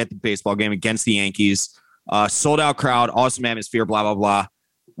Saturday, I was at the baseball game against the Yankees. Sold out crowd, awesome atmosphere, blah, blah, blah.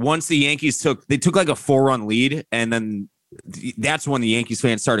 Once the Yankees took like a 4-run lead, and then that's when the Yankees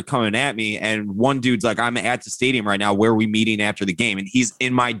fans started coming at me. And one dude's like, I'm at the stadium right now. Where are we meeting after the game? And he's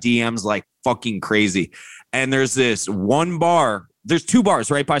in my DMs like fucking crazy. And there's this one bar. There's 2 bars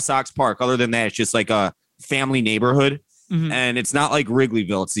right by Sox Park. Other than that, it's just like a family neighborhood. Mm-hmm. And it's not like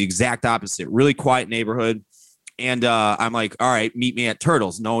Wrigleyville. It's the exact opposite. Really quiet neighborhood. And I'm like, all right, meet me at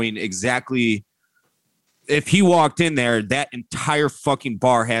Turtles, knowing exactly if he walked in there, that entire fucking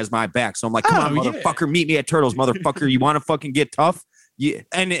bar has my back. So I'm like, come on, motherfucker, meet me at Turtles, motherfucker. You want to fucking get tough? Yeah.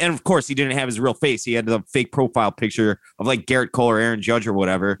 And of course, he didn't have his real face. He had the fake profile picture of like Garrett Cole or Aaron Judge or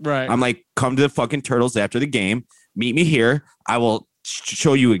whatever. Right. I'm like, come to the fucking Turtles after the game. Meet me here. I will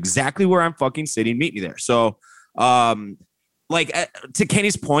show you exactly where I'm fucking sitting. Meet me there. So, to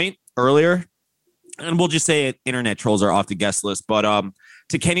Kenny's point earlier, and we'll just say it, internet trolls are off the guest list, but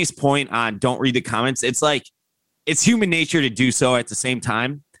to Kenny's point on don't read the comments, it's like it's human nature to do so at the same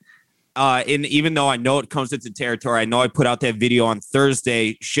time. And even though I know it comes into territory, I know I put out that video on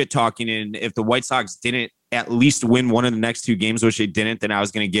Thursday shit talking, and if the White Sox didn't at least win one of the next 2 games, which they didn't, then I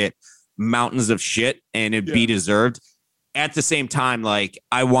was going to get mountains of shit and it'd be deserved. At the same time, like,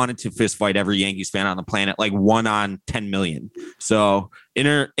 I wanted to fist fight every Yankees fan on the planet, like 1 on 10 million. So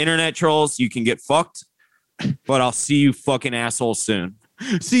internet trolls, you can get fucked, but I'll see you fucking assholes soon.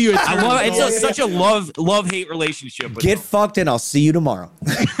 See you. I love it. It's such a love-hate relationship. Get fucked, and I'll see you tomorrow.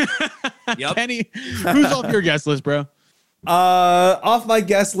 Yep. Kenny, who's off your guest list, bro? Off my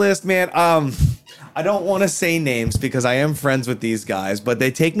guest list, man. I don't want to say names because I am friends with these guys, but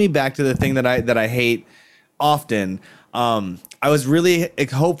they take me back to the thing that I hate often. I was really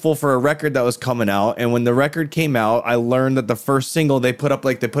hopeful for a record that was coming out, and when the record came out, I learned that the first single they put up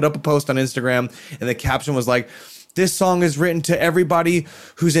a post on Instagram, and the caption was like, this song is written to everybody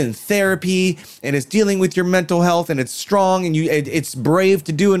who's in therapy and is dealing with your mental health, and it's strong, and it's brave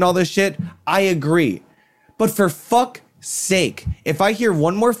to do and all this shit. I agree. But for fuck's sake, if I hear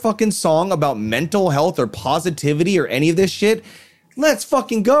one more fucking song about mental health or positivity or any of this shit, Let's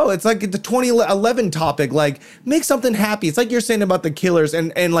fucking go. It's like the 2011 topic. Like, make something happy. It's like you're saying about the Killers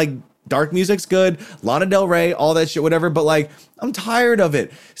and like dark music's good, Lana Del Rey, all that shit, whatever. But like, I'm tired of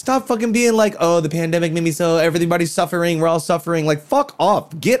it. Stop fucking being like, oh, the pandemic made me so everybody's suffering. We're all suffering. Like, fuck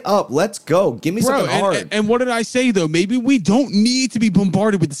off. Get up. Let's go. Give me something hard. And what did I say though? Maybe we don't need to be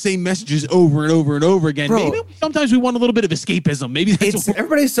bombarded with the same messages over and over and over again. Bro, maybe sometimes we want a little bit of escapism. Maybe that's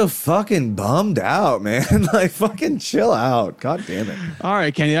everybody's so fucking bummed out, man. Like, fucking chill out. God damn it. All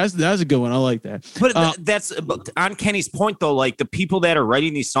right, Kenny, that's a good one. I like that. But that's on Kenny's point though. Like the people that are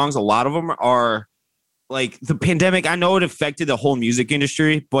writing these songs, a lot of them are like the pandemic. I know it affected the whole music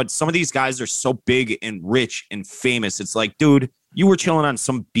industry, but some of these guys are so big and rich and famous. It's like, dude, you were chilling on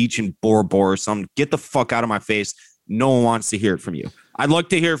some beach in Bora Bora or something. Get the fuck out of my face. No one wants to hear it from you. I'd like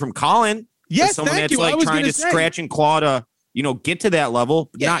to hear it from Colin. Yes, someone thank that's you. like trying to scratch and claw to, get to that level.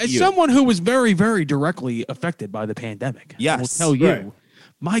 Yeah, not as you. someone who was very, very directly affected by the pandemic. Yes, I will tell you, right.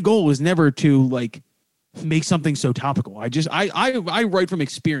 My goal was never to like make something so topical. I write from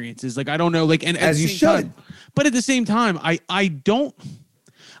experiences. Like, I don't know, like, and as you should. Time, but at the same time, I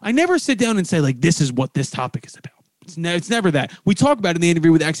never sit down and say like, this is what this topic is about. It's never that. We talk about it in the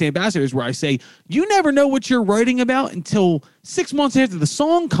interview with X Ambassadors where I say, you never know what you're writing about until 6 months after the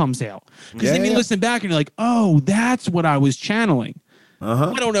song comes out. Because then you listen back and you're like, oh, that's what I was channeling.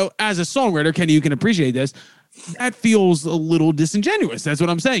 I don't know. As a songwriter, Kenny, you can appreciate this. That feels a little disingenuous. That's what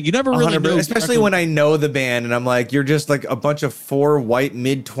I'm saying. You never really know. Especially when I know the band and I'm like, you're just like a bunch of 4 white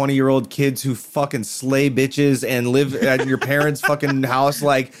mid-20-year-old kids who fucking slay bitches and live at your parents' fucking house.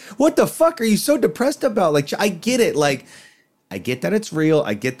 Like, what the fuck are you so depressed about? Like, I get it. Like, I get that it's real.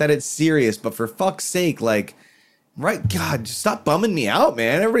 I get that it's serious. But for fuck's sake, like, right, God, just stop bumming me out,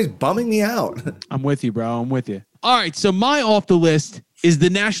 man. Everybody's bumming me out. I'm with you, bro. I'm with you. All right, so my off the list is the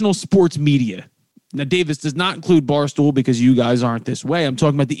national sports media. Now, Davis does not include Barstool because you guys aren't this way. I'm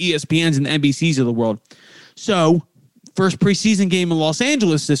talking about the ESPNs and the NBCs of the world. So, first preseason game in Los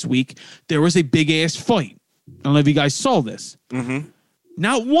Angeles this week, there was a big-ass fight. I don't know if you guys saw this. Mm-hmm.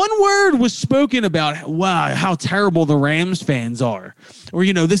 Not one word was spoken about, wow, how terrible the Rams fans are. Or,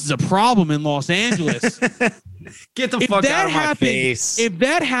 this is a problem in Los Angeles. Get the fuck out of my face. If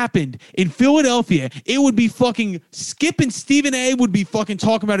that happened in Philadelphia, it would be fucking Skip and Stephen A would be fucking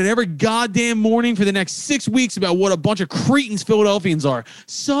talking about it every goddamn morning for the next 6 weeks about what a bunch of cretins Philadelphians are.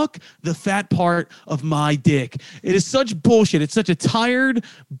 Suck the fat part of my dick. It is such bullshit. It's such a tired,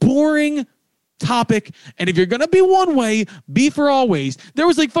 boring topic. And if you're gonna be one way, be for always. There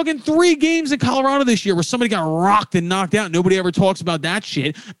was like fucking 3 games in Colorado this year where somebody got rocked and knocked out. Nobody ever talks about that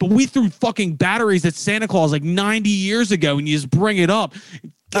shit. But we threw fucking batteries at Santa Claus like 90 years ago, and you just bring it up.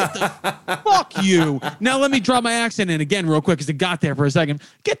 Get the fuck you. Now let me drop my accent in again real quick because it got there for a second.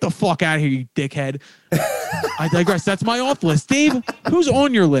 Get the fuck out of here, you dickhead. I digress. That's my off list. Dave, who's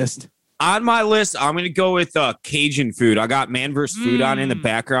on your list? On my list, I'm going to go with Cajun food. I got Man vs. Food on in the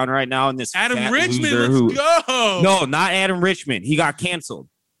background right now. And this Adam fat Richmond, loser let's go. No, not Adam Richmond. He got canceled.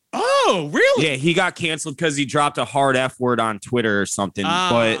 Oh, really? Yeah, he got canceled because he dropped a hard F word on Twitter or something.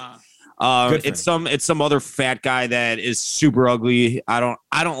 But it's some other fat guy that is super ugly. I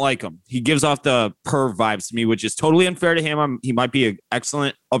don't like him. He gives off the perv vibes to me, which is totally unfair to him. He might be an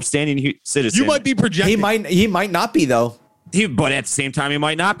excellent, upstanding citizen. You might be projecting. He might not be though. But at the same time, he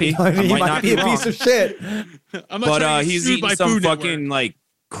might not be. He might not be a piece of shit. But he's eating some fucking like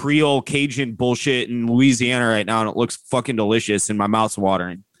Creole Cajun bullshit in Louisiana right now, and it looks fucking delicious, and my mouth's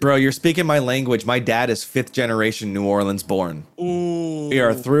watering. Bro, you're speaking my language. My dad is 5th generation New Orleans born. Ooh. We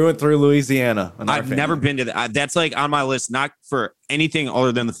are through and through Louisiana. I've never been to that. That's like on my list, not for anything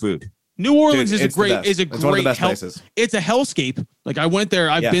other than the food. New Orleans is a great one of the best places. It's a hellscape. Like I went there,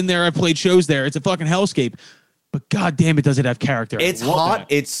 I've been there, I've played shows there. It's a fucking hellscape. But goddamn, it does it have character. It's hot,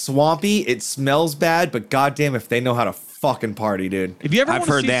 it's swampy, it smells bad, but goddamn if they know how to fucking party, dude. If you ever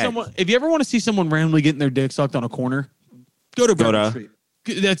want to see someone randomly getting their dick sucked on a corner, go to Bourbon Street.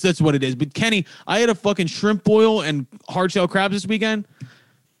 That's what it is. But Kenny, I had a fucking shrimp boil and hard shell crabs this weekend.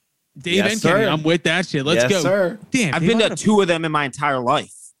 Dave and Kenny, I'm with that shit. Let's go. Sir. Damn, I've been to 2 of them in my entire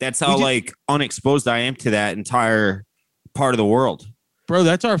life. That's how like unexposed I am to that entire part of the world. Bro,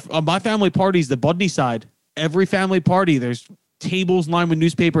 that's my family parties, the Budney side. Every family party, there's tables lined with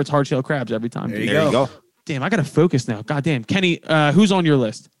newspaper. It's hard shell crabs every time. There you go. Damn, I got to focus now. Goddamn. Kenny, who's on your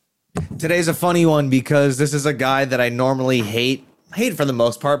list? Today's a funny one because this is a guy that I normally hate for the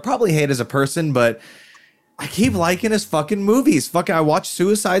most part, probably hate as a person, but I keep liking his fucking movies. I watched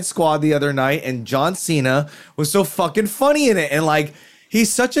Suicide Squad the other night and John Cena was so fucking funny in it. And like, he's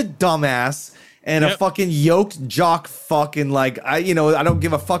such a dumbass. and a fucking yoked jock fucking like I don't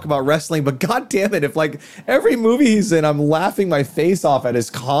give a fuck about wrestling, but god damn it, if like every movie he's in I'm laughing my face off at his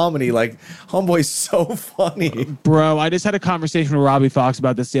comedy. Like homeboy's so funny. Bro, I just had a conversation with Robbie Fox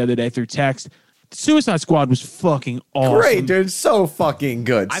about this the other day through text. Suicide Squad was fucking awesome. Great, dude. So fucking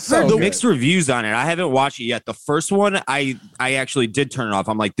good. I've so heard good. mixed reviews on it. I haven't watched it yet. The first one, I actually did turn it off.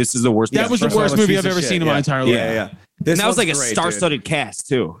 I'm like, this is the worst. That was the worst movie I've ever seen in my entire life. Yeah. And that was like a great, star-studded cast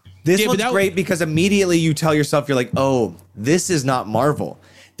too. This one's great because immediately you tell yourself, you're like, oh, this is not Marvel.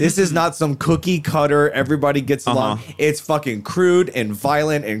 This is not some cookie cutter, everybody gets along. It's fucking crude and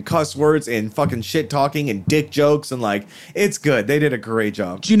violent and cuss words and fucking shit talking and dick jokes and like, it's good. They did a great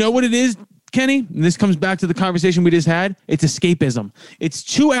job. Do you know what it is, Kenny? And this comes back to the conversation we just had. It's escapism. It's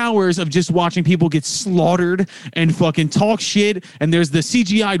 2 hours of just watching people get slaughtered and fucking talk shit. And there's the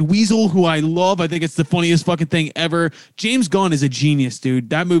CGI'd weasel who I love. I think it's the funniest fucking thing ever. James Gunn is a genius, dude.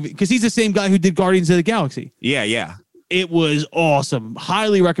 That movie, because he's the same guy who did Guardians of the Galaxy. Yeah. It was awesome.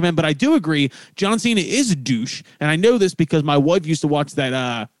 Highly recommend. But I do agree, John Cena is a douche. And I know this because my wife used to watch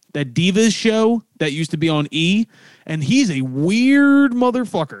that Divas show that used to be on E. And he's a weird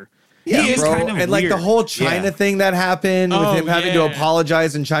motherfucker. Yeah, he is bro. kind of and like weird. the whole China thing that happened with him having to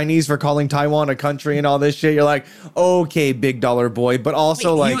apologize in Chinese for calling Taiwan a country and all this shit. You're like, okay, big dollar boy. But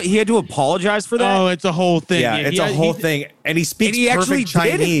also he had to apologize for that? Oh, it's a whole thing. Yeah, it's a whole thing. And he speaks perfect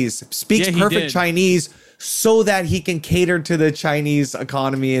Chinese. Chinese. Chinese so that he can cater to the Chinese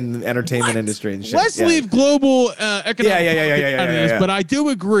economy and entertainment industry and shit. Let's leave global economic Yeah. out of this, but I do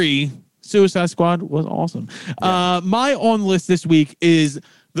agree Suicide Squad was awesome. My on list this week is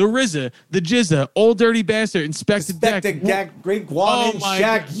the RZA, the Jizza, Old Dirty Bastard, Inspector Deck, Great Guan and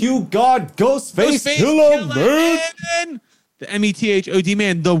Shaq, You God, Ghostface, Killer Man. The METHOD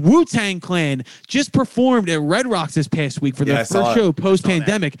man, the Wu-Tang Clan just performed at Red Rocks this past week for their first show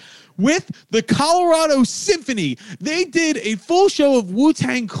post-pandemic with the Colorado Symphony. They did a full show of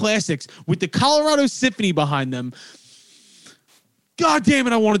Wu-Tang classics with the Colorado Symphony behind them. God damn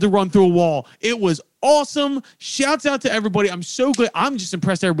it, I wanted to run through a wall. It was awesome. Shouts out to everybody. I'm so glad. I'm just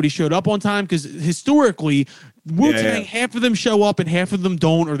impressed everybody showed up on time because historically, Wu-Tang, half of them show up and half of them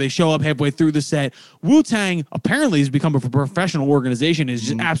don't, or they show up halfway through the set. Wu-Tang apparently has become a professional organization, is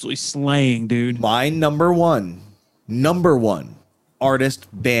just absolutely slaying, dude. My number one artist,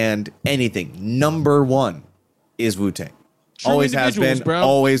 band, anything, number one is Wu-Tang. True always has been, bro.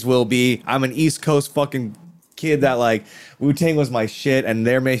 always will be. I'm an East Coast fucking kid that like Wu-Tang was my shit, and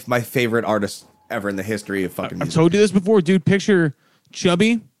they're my favorite artist ever in the history of fucking music. I've told you this before, dude. Picture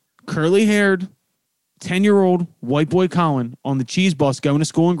chubby, curly-haired, 10-year-old white boy Colin on the cheese bus going to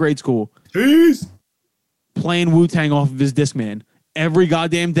school in grade school. Cheese! Playing Wu-Tang off of his Discman every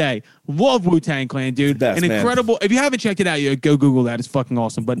goddamn day. Love Wu-Tang Clan, dude. Best, An man. incredible. If you haven't checked it out yet, go Google that. It's fucking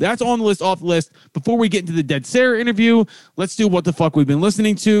awesome. But that's on the list, off the list. Before we get into the Dead Sarah interview, let's do what the fuck we've been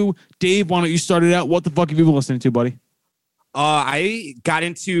listening to. Dave, why don't you start it out? What the fuck have you been listening to, buddy? I got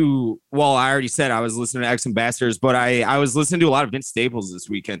into, well, I already said I was listening to X Ambassadors, but I was listening to a lot of Vince Staples this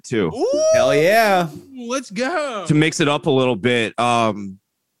weekend too. Ooh, Hell yeah. let's go. To mix it up a little bit.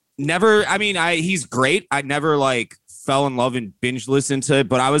 He's great. I never like fell in love and binge listened to it,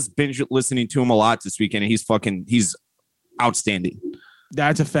 but I was binge listening to him a lot this weekend, and he's outstanding.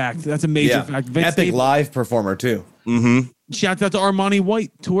 That's a fact. That's a major fact. Vince Epic Staples. live performer too. Mm-hmm. Shout out to Armani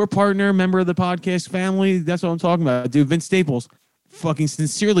White, tour partner, member of the podcast family. That's what I'm talking about, dude. Vince Staples, fucking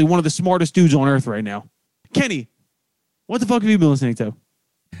sincerely one of the smartest dudes on earth right now. Kenny, what the fuck have you been listening to?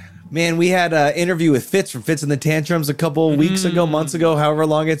 Man, we had an interview with Fitz from Fitz and the Tantrums a couple weeks ago, months ago, however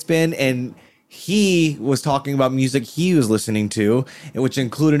long it's been, and he was talking about music he was listening to, which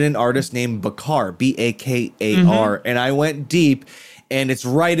included an artist named Bakar, Bakar, and I went deep. And it's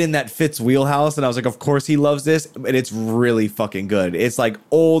right in that Fitz wheelhouse. And I was like, of course he loves this. And it's really fucking good. It's like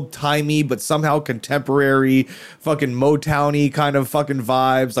old timey, but somehow contemporary, fucking Motown-y kind of fucking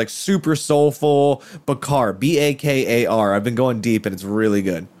vibes. Like super soulful. Bakar, Bakar. I've been going deep and it's really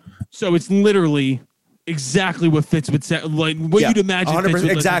good. So it's literally exactly what Fitz would say, like what you'd imagine. 100%, Fitz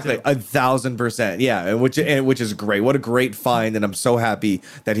would exactly. listen to. 1,000%. Yeah. And which is great. What a great find. And I'm so happy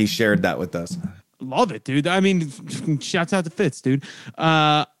that he shared that with us. Love it, dude. I mean, shouts out to Fitz, dude.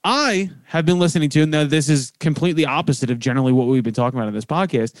 I have been listening to, now this is completely opposite of generally what we've been talking about in this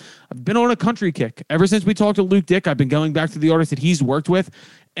podcast. I've been on a country kick. Ever since we talked to Luke Dick, I've been going back to the artists that he's worked with.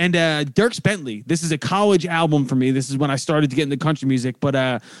 And Dierks Bentley, this is a college album for me. This is when I started to get into country music,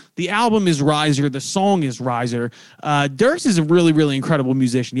 but the album is Riser. The song is Riser. Dierks is a really, really incredible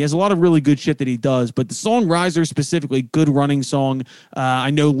musician. He has a lot of really good shit that he does, but the song Riser specifically, good running song.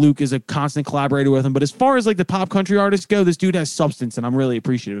 I know Luke is a constant collaborator with him, but as far as like the pop country artists go, this dude has substance, and I'm really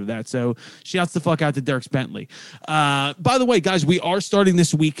appreciative of that. So shouts the fuck out to Dierks Bentley. By the way, guys, we are starting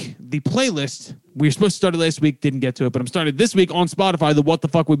this week the playlist. We were supposed to start it last week, didn't get to it, but I'm starting this week on Spotify, the What the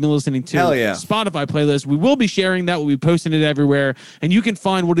Fuck We've Been Listening to Hell yeah. Spotify playlist. We will be sharing that. We'll be posting it everywhere, and you can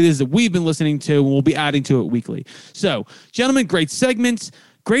find what it is that we've been listening to, and we'll be adding to it weekly. So, gentlemen, great segments.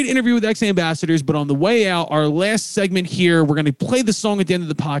 Great interview with ex-ambassadors, but on the way out, our last segment here, we're going to play the song at the end of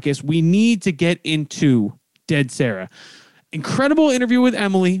the podcast. We need to get into Dead Sarah. Incredible interview with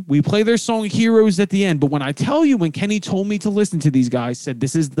Emily. We play their song Heroes at the end, but when I tell you, when Kenny told me to listen to these guys, said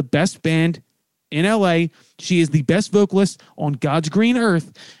this is the best band in LA. She is the best vocalist on God's green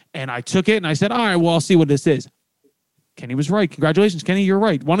earth. And I took it and I said, all right, well, I'll see what this is. Kenny was right. Congratulations, Kenny. You're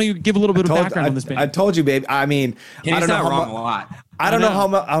right. Why don't you give a little bit of background on this band? I told you, babe. I mean, Kenny's I don't know not wrong a lot. I don't know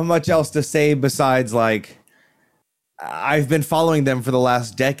how much else to say besides like I've been following them for the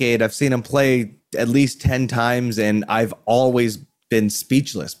last decade. I've seen them play at least 10 times and I've always been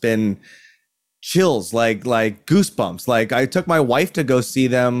speechless, been chills, like goosebumps. Like I took my wife to go see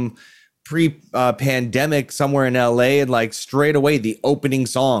them pre-pandemic somewhere in LA, and like straight away the opening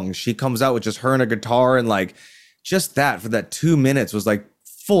song, she comes out with just her and a guitar, and like just that for that 2 minutes was like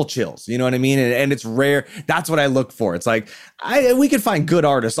full chills. You know what I mean? And it's rare. That's what I look for. It's like we can find good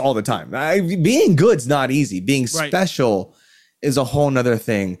artists all the time. Being good's not easy. Being special is a whole nother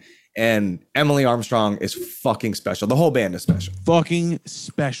thing. And Emily Armstrong is fucking special. The whole band is special. Fucking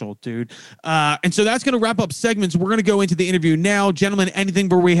special, dude. And so that's going to wrap up segments. We're going to go into the interview now. Gentlemen, anything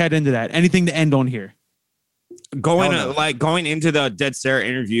before we head into that? Anything to end on here? Going into the Dead Sarah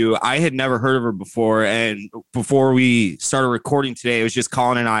interview, I had never heard of her before. And before we started recording today, it was just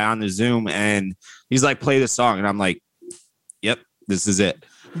Colin and I on the Zoom. And he's like, play this song. And I'm like, yep, this is it.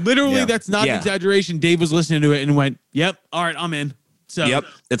 Literally, that's not an exaggeration. Dave was listening to it and went, yep, all right, I'm in. So, yep,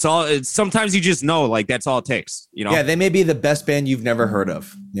 it's sometimes you just know, like that's all it takes, you know. Yeah, they may be the best band you've never heard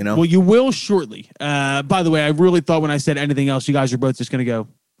of, you know. Well, you will shortly. By the way, I really thought when I said anything else, you guys are both just gonna go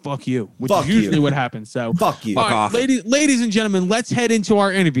fuck you, which is usually what happens. So fuck you. All right, ladies and gentlemen, let's head into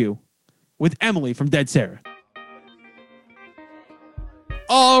our interview with Emily from Dead Sarah.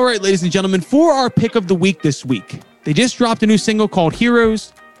 All right, ladies and gentlemen, for our pick of the week this week, they just dropped a new single called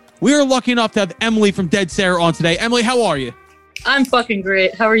Heroes. We are lucky enough to have Emily from Dead Sarah on today. Emily, how are you? I'm fucking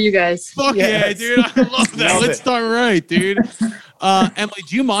great. How are you guys? Fuck yeah, dude. I love that. Let's start right, dude. Emily,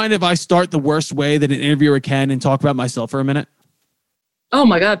 do you mind if I start the worst way that an interviewer can and talk about myself for a minute? Oh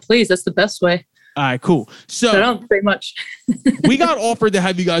my God, please. That's the best way. All right, cool. So I don't say much. We got offered to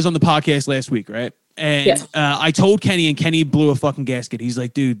have you guys on the podcast last week, right? And I told Kenny, and Kenny blew a fucking gasket. He's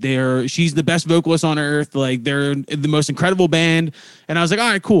like, dude, she's the best vocalist on earth. Like, they're the most incredible band. And I was like,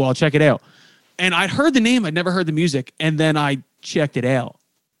 all right, cool. I'll check it out. And I'd heard the name. I'd never heard the music. And then I checked it out.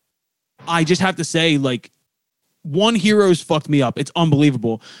 I just have to say, like, one, Heroes fucked me up. It's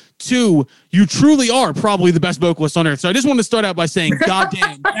unbelievable. Two, you truly are probably the best vocalist on earth. So I just want to start out by saying,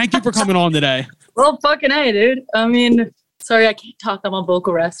 goddamn, thank you for coming on today. Well, fucking hey, dude. I mean, sorry, I can't talk. I'm on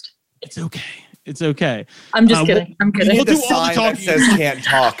vocal rest. It's okay. It's okay. I'm just kidding. I'm kidding. We'll do all the talking. Says can't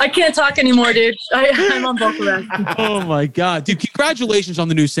talk. I can't talk anymore, dude. I'm on vocal rest. Oh my God, dude! Congratulations on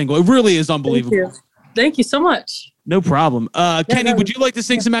the new single. It really is unbelievable. Thank you so much. No problem. Kenny, would you like to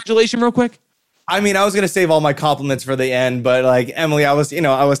sing some adulation real quick? I mean, I was going to save all my compliments for the end, but like Emily, I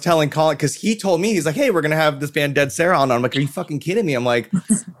was telling Colin, because he told me, he's like, hey, we're going to have this band Dead Sarah on. I'm like, are you fucking kidding me? I'm like,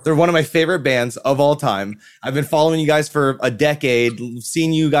 they're one of my favorite bands of all time. I've been following you guys for a decade,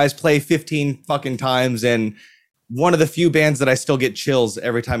 seen you guys play 15 fucking times, and one of the few bands that I still get chills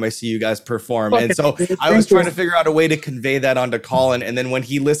every time I see you guys perform. And so I was trying to figure out a way to convey that onto Colin. And then when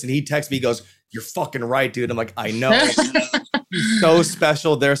he listened, he texted me, he goes, you're fucking right, dude. I'm like, I know. He's so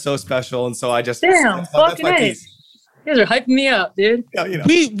special. They're so special. And so I just, damn, fucking hey. You guys are hyping me up, dude. Yeah, you know.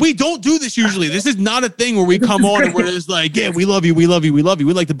 We don't do this usually. This is not a thing where we come on and we're just like, yeah, we love you. We love you. We love you.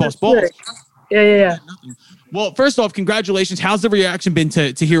 We like to bust balls. Yeah. Well, first off, congratulations. How's the reaction been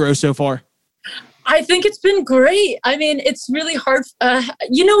to Heroes so far? I think it's been great. I mean, it's really hard.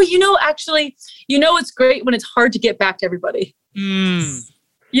 Actually, it's great when it's hard to get back to everybody. And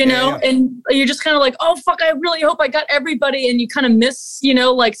you're just kind of like, oh, fuck, I really hope I got everybody. And you kind of miss,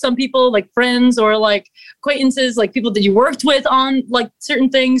 like some people, like friends or like acquaintances, like people that you worked with on like certain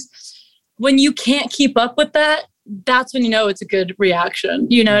things. When you can't keep up with that, that's when you know it's a good reaction.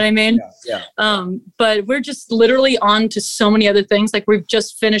 You know what I mean? Yeah. But we're just literally on to so many other things. Like we've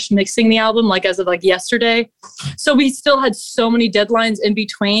just finished mixing the album, like as of like yesterday. So we still had so many deadlines in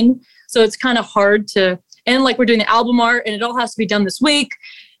between. So it's kind of hard to, and like we're doing the album art and it all has to be done this week.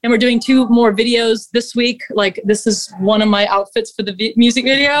 And we're doing 2 more videos this week. Like this is one of my outfits for the music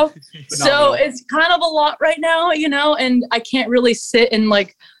video. So it's kind of a lot right now, you know, and I can't really sit and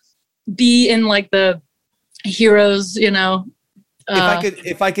like be in like the heroes, you know.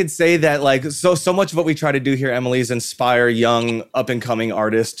 If I could say that, like, so much of what we try to do here, Emily, is inspire young up and coming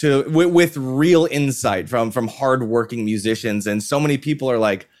artists with real insight from hardworking musicians. And so many people are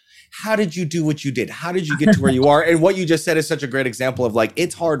like, how did you do what you did? How did you get to where you are? And what you just said is such a great example of like,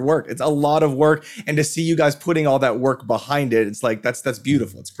 it's hard work. It's a lot of work. And to see you guys putting all that work behind it, it's like, that's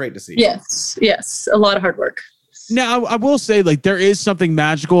beautiful. It's great to see. Yes. A lot of hard work. Now, I will say, like, there is something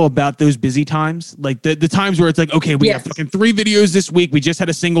magical about those busy times. Like the times where it's like, okay, we have fucking 3 videos this week. We just had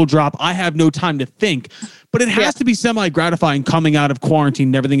a single drop. I have no time to think. But it has to be semi-gratifying coming out of quarantine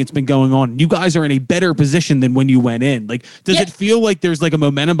and everything that's been going on. You guys are in a better position than when you went in. Like, does it feel like there's like a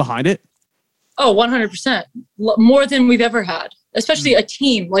momentum behind it? Oh, 100%. More than we've ever had, especially a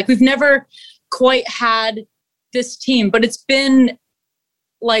team. Like, we've never quite had this team, but it's been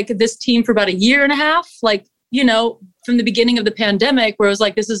like this team for about a year and a half. Like, you know, from the beginning of the pandemic where it was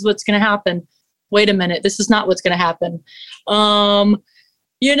like, this is what's going to happen. Wait a minute. This is not what's going to happen.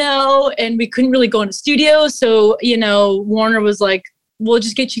 You know, and we couldn't really go into studio. So, you know, Warner was like, we'll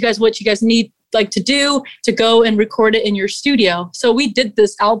just get you guys what you guys need like to do to go and record it in your studio. So we did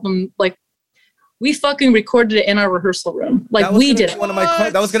this album, like we fucking recorded it in our rehearsal room. Like we did.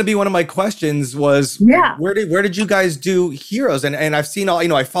 That was going to be one of my questions was, where did you guys do Heroes? And I've seen all, you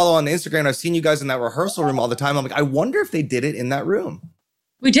know, I follow on Instagram. I've seen you guys in that rehearsal room all the time. I'm like, I wonder if they did it in that room.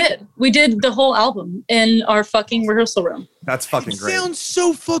 We did the whole album in our fucking rehearsal room. That's fucking great. Sounds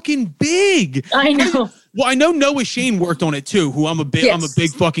so fucking big. I know. Well, I know Noah Shane worked on it too, who I'm a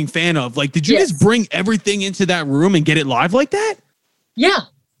big fucking fan of. Like, did you just bring everything into that room and get it live like that? Yeah.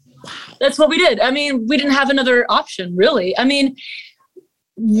 Wow. That's what we did. I mean, we didn't have another option, really. I mean,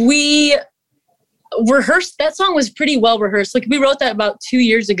 we rehearsed. That song was pretty well rehearsed. Like, we wrote that about 2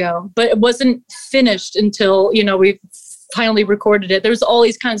 years ago, but it wasn't finished until, you know, we finally recorded it. There's all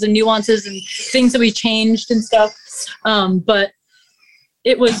these kinds of nuances and things that we changed and stuff. But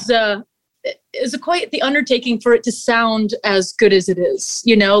it was quite the undertaking for it to sound as good as it is,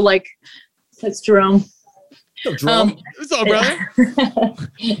 you know, like that's Jerome. What's up, Jerome? What's up, brother?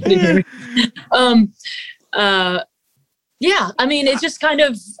 Yeah, I mean, it's just kind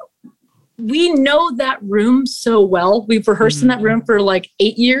of, we know that room so well. We've rehearsed in that room for like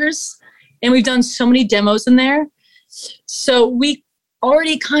 8 years and we've done so many demos in there. So we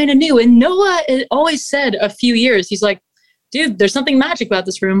already kind of knew. And Noah always said a few years, he's like, dude, there's something magic about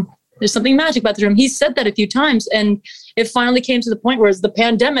this room. There's something magic about this room. He said that a few times. And it finally came to the point where it's the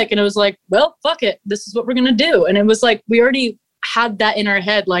pandemic and it was like, well, fuck it. This is what we're going to do. And it was like, we already had that in our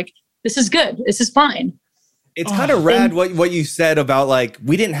head. Like, this is good. This is fine. It's kind of rad what you said about like,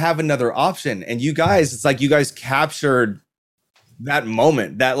 we didn't have another option. And you guys, it's like you guys captured that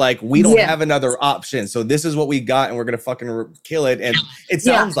moment that like, we don't have another option. So this is what we got and we're going to fucking kill it. And it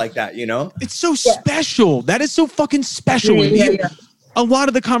sounds like that, you know? It's so special. That is so fucking special. A lot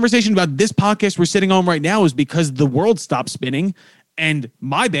of the conversation about this podcast we're sitting on right now is because the world stopped spinning and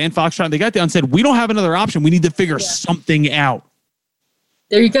my band Foxtrot and the Get Down said, we don't have another option. We need to figure something out.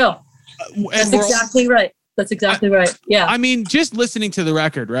 There you go. That's exactly right. That's exactly right. Yeah. I mean, just listening to the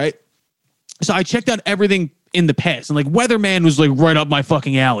record, right? So I checked out everything in the past and like Weatherman was like right up my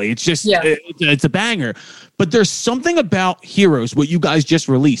fucking alley. It's just, it's a banger, but there's something about Heroes, what you guys just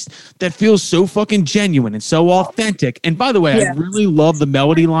released, that feels so fucking genuine and so authentic. And by the way, I really love the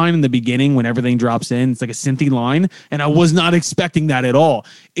melody line in the beginning when everything drops in. It's like a synthy line. And I was not expecting that at all.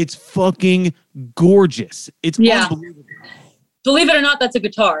 It's fucking gorgeous. It's unbelievable. Believe it or not, that's a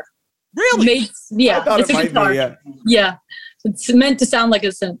guitar. Really? It's a guitar. Yeah. It's meant to sound like a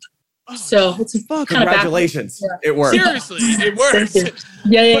synth. So it's congratulations. It worked. Seriously, it works.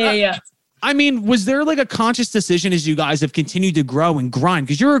 Yeah. I mean, was there like a conscious decision as you guys have continued to grow and grind?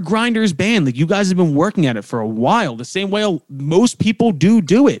 Because you're a grinders band. Like you guys have been working at it for a while, the same way most people do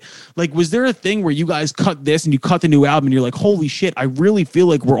it. Like, was there a thing where you guys cut this and you cut the new album and you're like, holy shit, I really feel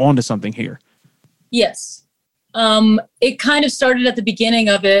like we're onto something here? Yes. It kind of started at the beginning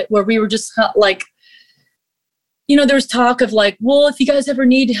of it where we were just like, you know, there was talk of like, well, if you guys ever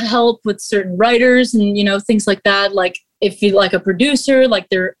need help with certain writers and, you know, things like that, like if you like a producer, like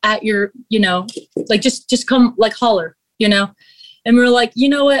they're at your, you know, like just come like holler, you know? And we were like, you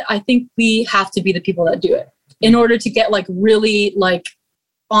know what? I think we have to be the people that do it. in order to get like really like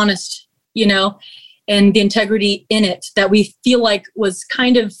honest, you know, and the integrity in it that we feel like was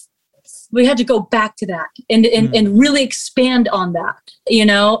kind of, we had to go back to that and really expand on that, you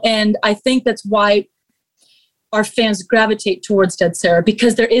know? And I think that's why our fans gravitate towards Dead Sarah,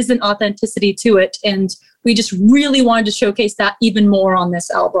 because there is an authenticity to it. And we just really wanted to showcase that even more on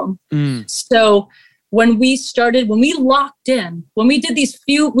this album. So when we locked in, when we did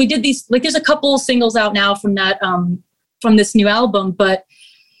these, like there's a couple singles out now from that, from this new album, but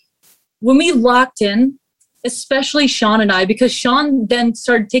when we locked in, especially Sean and I, because Sean then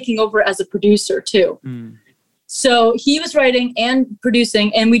started taking over as a producer too. So he was writing and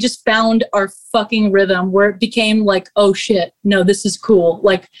producing, and we just found our fucking rhythm where it became like, oh shit, no, this is cool.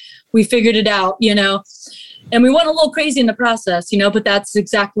 Like we figured it out, you know, and we went a little crazy in the process, you know, but that's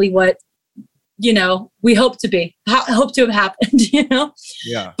exactly what, you know, we hope to have happened, you know?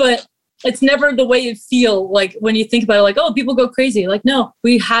 Yeah. But it's never the way you feel like when you think about it, like, oh, people go crazy. Like, no,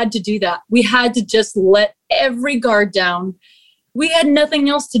 we had to do that. We had to just let every guard down. We had nothing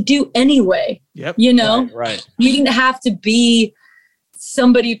else to do anyway. Yep. You know, Right. We didn't have to be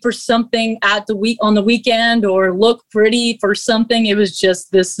somebody for something on the weekend or look pretty for something. It was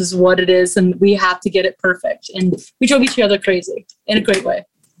just, this is what it is. And we have to get it perfect. And we drove each other crazy in a great way.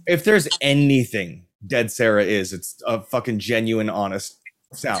 If there's anything Dead Sarah is, it's a fucking genuine, honest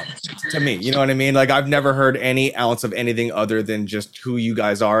sound to me. You know what I mean? Like I've never heard any ounce of anything other than just who you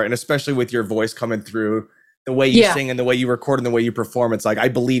guys are. And especially with your voice coming through, the way you sing and the way you record and the way you perform, it's like, I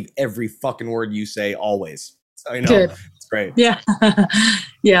believe every fucking word you say always. So, you know, Good. It's great. Yeah.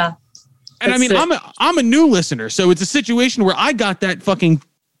 Yeah. And I mean, I'm a new listener, so it's a situation where I got that fucking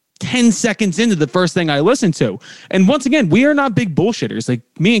 10 seconds into the first thing I listened to. And once again, we are not big bullshitters. Like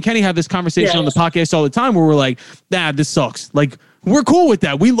me and Kenny have this conversation on the podcast all the time where we're like, this sucks. Like we're cool with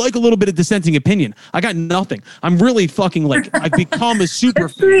that. We like a little bit of dissenting opinion. I got nothing. I'm really fucking like, I've become a super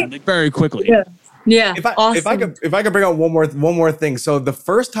fan like, very quickly. Yeah. Yeah. If I could bring out one more thing. So the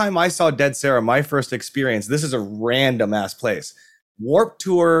first time I saw Dead Sarah, my first experience, this is a random ass place. Warped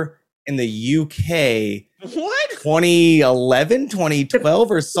Tour in the UK. What? 2011,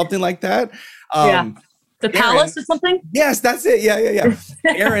 2012 or something like that. The Palace or something? Yes, that's it. Yeah.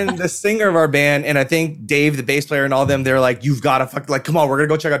 Aaron, the singer of our band, and I think Dave, the bass player, and all them, they're like, you've got to like, come on, we're gonna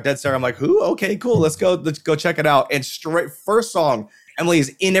go check out Dead Sarah. I'm like, who? Okay, cool. Let's go check it out. And straight first song, Emily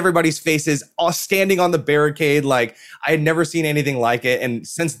is in everybody's faces, all standing on the barricade. Like I had never seen anything like it. And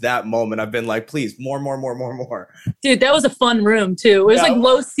since that moment, I've been like, please, more. Dude, that was a fun room too. It was like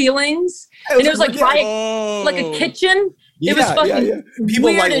low ceilings. It was like like a kitchen. It was fucking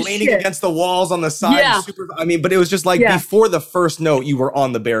people like leaning against the walls on the side. Yeah. But it was just like before the first note, you were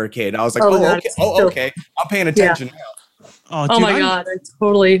on the barricade. I was like, okay. I'm paying attention now. Oh, dude, my God. I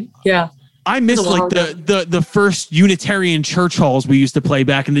totally, I miss like the first Unitarian church halls we used to play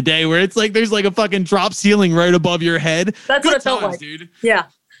back in the day where it's like there's like a fucking drop ceiling right above your head. That's what it felt like, dude. Yeah.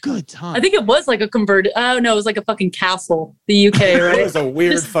 Good time. I think it was like a converted. Oh no, it was like a fucking castle. The UK, right? It was a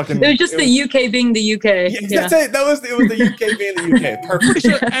weird It was just the UK being the UK. Yeah, that's it. It was the UK being the UK. Perfect. Pretty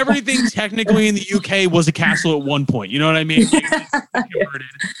sure everything technically in the UK was a castle at one point. You know what I mean? Like,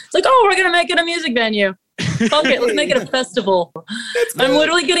 it's like, oh, we're gonna make it a music venue. Fuck it, let's make it a festival. I'm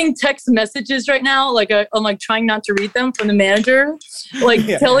literally getting text messages right now. Like I'm like trying not to read them from the manager, like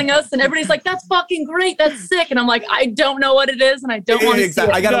telling us, and everybody's like, "That's fucking great. That's sick." And I'm like, I don't know what it is, and I don't want to see it.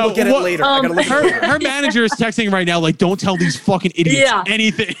 I gotta look at it later. Her manager is texting right now, like, "Don't tell these fucking idiots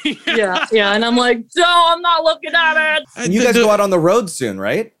anything." yeah, and I'm like, "No, I'm not looking at it." And you guys go out on the road soon,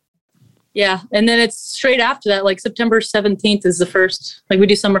 right? Yeah, and then it's straight after that. Like September 17th is the first. Like we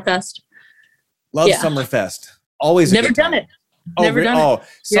do Summerfest. Love Summerfest. Always never done it. Never done it.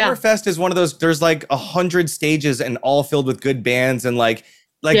 Summerfest is one of those. There's like 100 stages and all filled with good bands, and like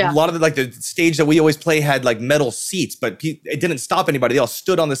a lot of the stage that we always play had like metal seats, but it didn't stop anybody. They all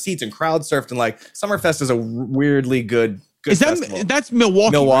stood on the seats and crowd surfed, and like Summerfest is a weirdly good is that festival. That's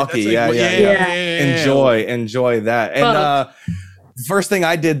Milwaukee? Milwaukee, right? Yeah. Enjoy that. And the first thing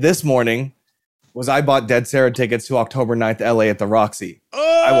I did this morning was I bought Dead Sarah tickets to October 9th, LA at the Roxy.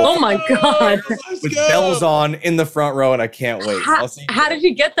 Oh my God. With bells on in the front row, and I can't wait. How did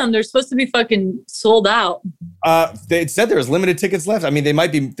you get them? They're supposed to be fucking sold out. They said there was limited tickets left. I mean, they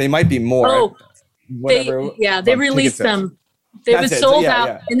might be more. Oh, they released them. They were sold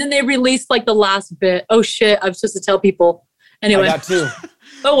out, and then they released like the last bit. Oh shit, I'm supposed to tell people. Anyway. I got two.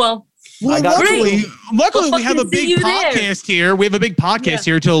 Oh well. Well, luckily we have a big podcast here. We have a big podcast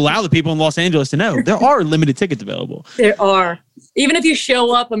here to allow the people in Los Angeles to know there are limited tickets available. There are. Even if you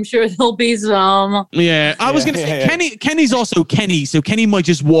show up, I'm sure there'll be some. Yeah, I was gonna say Kenny's also Kenny, so Kenny might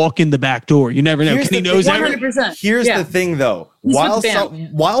just walk in the back door. You never know. Kenny knows everything. 100%. Here's the thing, though.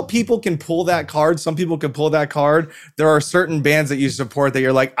 While people can pull that card, some people can pull that card. There are certain bands that you support that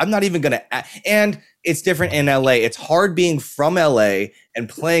you're like, I'm not even gonna. And it's different in LA. It's hard being from LA and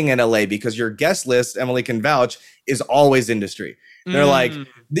playing in LA because your guest list, Emily can vouch, is always industry. They're like,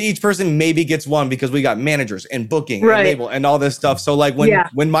 each person maybe gets one because we got managers and booking and label and all this stuff. So like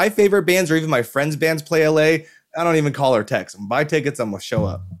when my favorite bands or even my friends' bands play LA, I don't even call or text. Buy tickets, I'm gonna show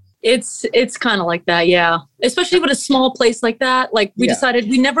up. It's kind of like that, yeah. Especially with a small place like that. Like we decided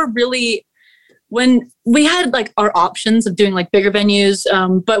we never really, when we had like our options of doing like bigger venues,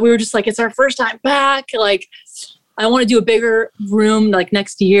 but we were just like, it's our first time back. Like I want to do a bigger room like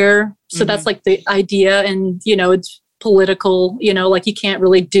next year. So that's like the idea. And you know, it's political, you know, like you can't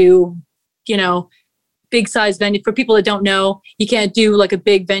really do, you know, big size venue. For people that don't know, you can't do like a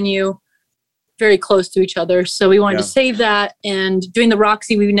big venue very close to each other. So we wanted to save that. And doing the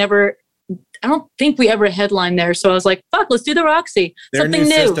Roxy, I don't think we ever headlined there. So I was like, fuck, let's do the Roxy. Their Something new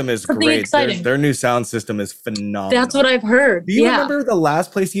new. system is something great. exciting. Their new sound system is phenomenal. That's what I've heard. Do you remember the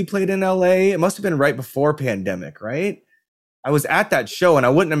last place you played in LA? It must have been right before pandemic, right? I was at that show and I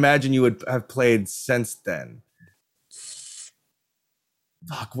wouldn't imagine you would have played since then.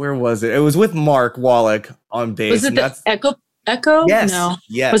 Fuck, where was it? It was with Mark Wallach on bass. Was it the Echo? Yes. No.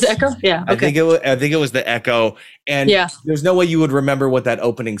 Yes. Was it Echo? Yeah. Okay. I think it was the Echo. And there's no way you would remember what that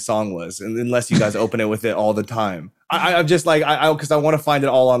opening song was unless you guys open it with it all the time. I'm just like, because I want to find it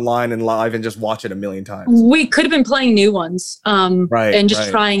all online and live and just watch it a million times. We could have been playing new ones, and just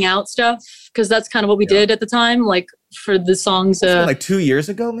trying out stuff because that's kind of what we did at the time. Like for the songs, like 2 years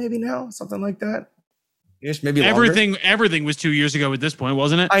ago, maybe now, something like that. Ish, maybe longer. Everything was 2 years ago at this point,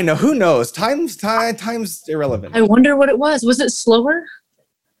 wasn't it? I know. Who knows? Time's irrelevant. I wonder what it was. Was it slower?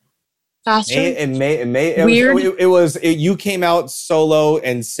 Faster? It may. Weird. You came out solo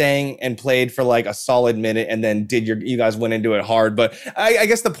and sang and played for like a solid minute, and then you guys went into it hard. But I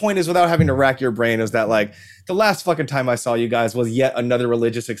guess the point is, without having to rack your brain, is that like the last fucking time I saw you guys was yet another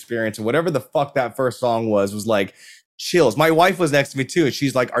religious experience, and whatever the fuck that first song was like chills. My wife was next to me too.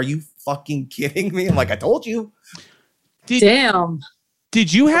 She's like, "Are you fucking kidding me?" I'm like, "I told you." Damn.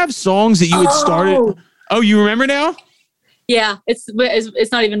 Did you have songs that you had started? Oh, you remember now? Yeah, it's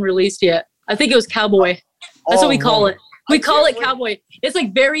not even released yet. I think it was Cowboy. That's what we call it. We call it Cowboy. It's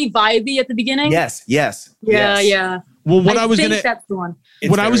like very vibey at the beginning. Yes. Yeah. Well, I think that's the one.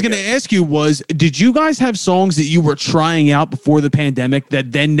 What I was going to ask you was, did you guys have songs that you were trying out before the pandemic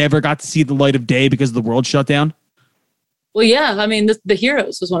that then never got to see the light of day because the world shut down? Well, yeah. I mean, the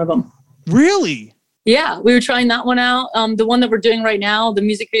Heroes was one of them. Really? Yeah, we were trying that one out. The one that we're doing right now, the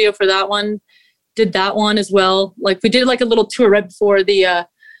music video for that one, did that one as well. Like we did like a little tour right before the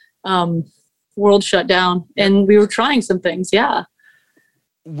world shut down, and we were trying some things. Yeah.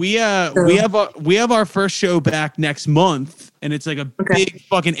 We have our first show back next month, and it's like a big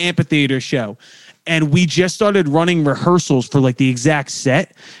fucking amphitheater show. And we just started running rehearsals for like the exact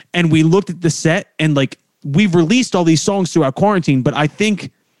set, and we looked at the set and like we've released all these songs throughout quarantine, but I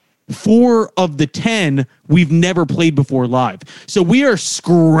think 4 of the 10 we've never played before live. So we are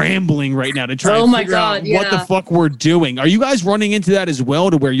scrambling right now to try and figure out what the fuck we're doing. Are you guys running into that as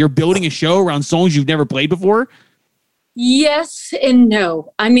well, to where you're building a show around songs you've never played before? Yes and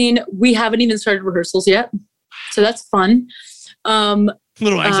no. I mean, we haven't even started rehearsals yet, so that's fun.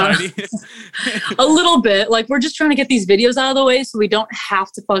 Little anxiety. A little bit. Like we're just trying to get these videos out of the way so we don't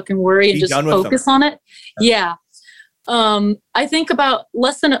have to fucking worry and just focus on it. Yeah. I think about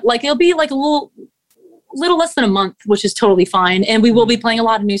it'll be like a little less than a month, which is totally fine. And we will be playing a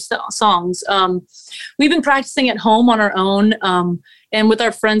lot of new songs. We've been practicing at home on our own. And with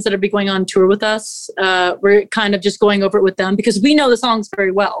our friends that are going on tour with us, we're kind of just going over it with them because we know the songs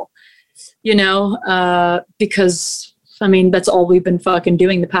very well, you know, because I mean, that's all we've been fucking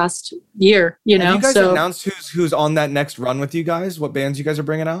doing the past year, you know? Have you guys announced who's on that next run with you guys? What bands you guys are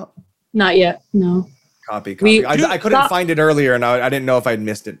bringing out? Not yet. No. Copy. I couldn't find it earlier, and I didn't know if I'd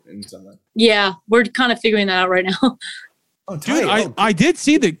missed it. Yeah, we're kind of figuring that out right now. Oh, dude, I did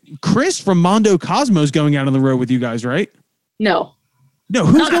see that Chris from Mondo Cosmo is going out on the road with you guys, right? No,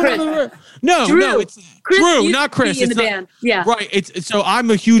 who's not going on the road? No, it's Drew, not Chris. In the band. Yeah, right. So I'm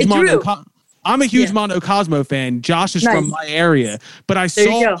a huge Mondo Cosmo fan. Josh is from my area, but I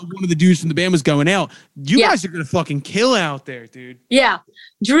saw one of the dudes from the band was going out. You guys are gonna fucking kill out there, dude. Yeah,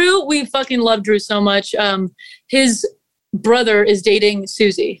 Drew, we fucking love Drew so much. His brother is dating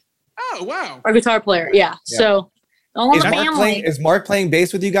Susie. Oh wow, our guitar player. Yeah. So all in the family. Is Mark playing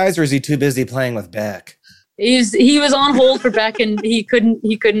bass with you guys, or is he too busy playing with Beck? He was on hold for Beck, and he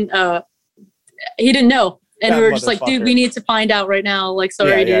didn't know. And we were just like, dude, we need to find out right now. Like,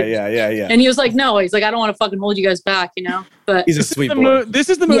 sorry, dude. Yeah. And he was like, no. He's like, I don't want to fucking hold you guys back, you know? But He's a sweet boy. This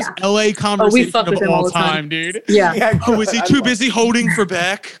is the most LA conversation fuck with of him all all the time. time, dude. Yeah. Oh, is he too busy holding for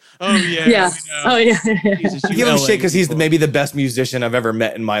Beck? Oh, yeah. Yeah. Oh, yeah. Jesus, I you give him LA shit because he's people. maybe the best musician I've ever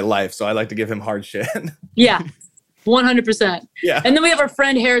met in my life. So I like to give him hard shit. Yeah. 100%. Yeah. And then we have our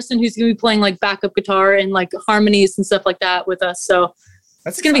friend Harrison, who's going to be playing like backup guitar and like harmonies and stuff like that with us. So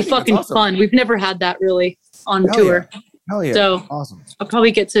it's going to be fucking fun. We've never had that really on tour. Yeah. Hell yeah. So awesome. I'll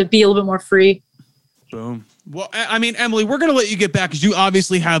probably get to be a little bit more free. Boom. Well, I mean, Emily, we're going to let you get back because you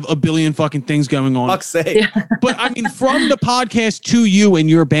obviously have a billion fucking things going on. Fuck's sake. But I mean, from the podcast to you and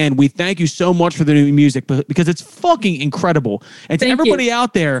your band, we thank you so much for the new music because it's fucking incredible. And to everybody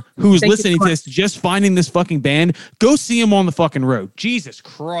out there who's listening to this, just finding this fucking band, go see them on the fucking road. Jesus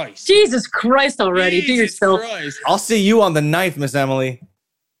Christ. Jesus Christ already. Do yourself. I'll see you on the 9th, Miss Emily.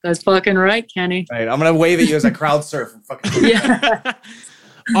 That's fucking right, Kenny. All right, I'm going to wave at you as I crowd surf. Yeah.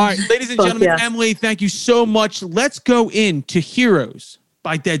 All right, ladies and gentlemen, Emily, thank you so much. Let's go into Heroes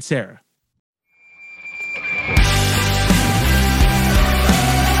by Dead Sarah.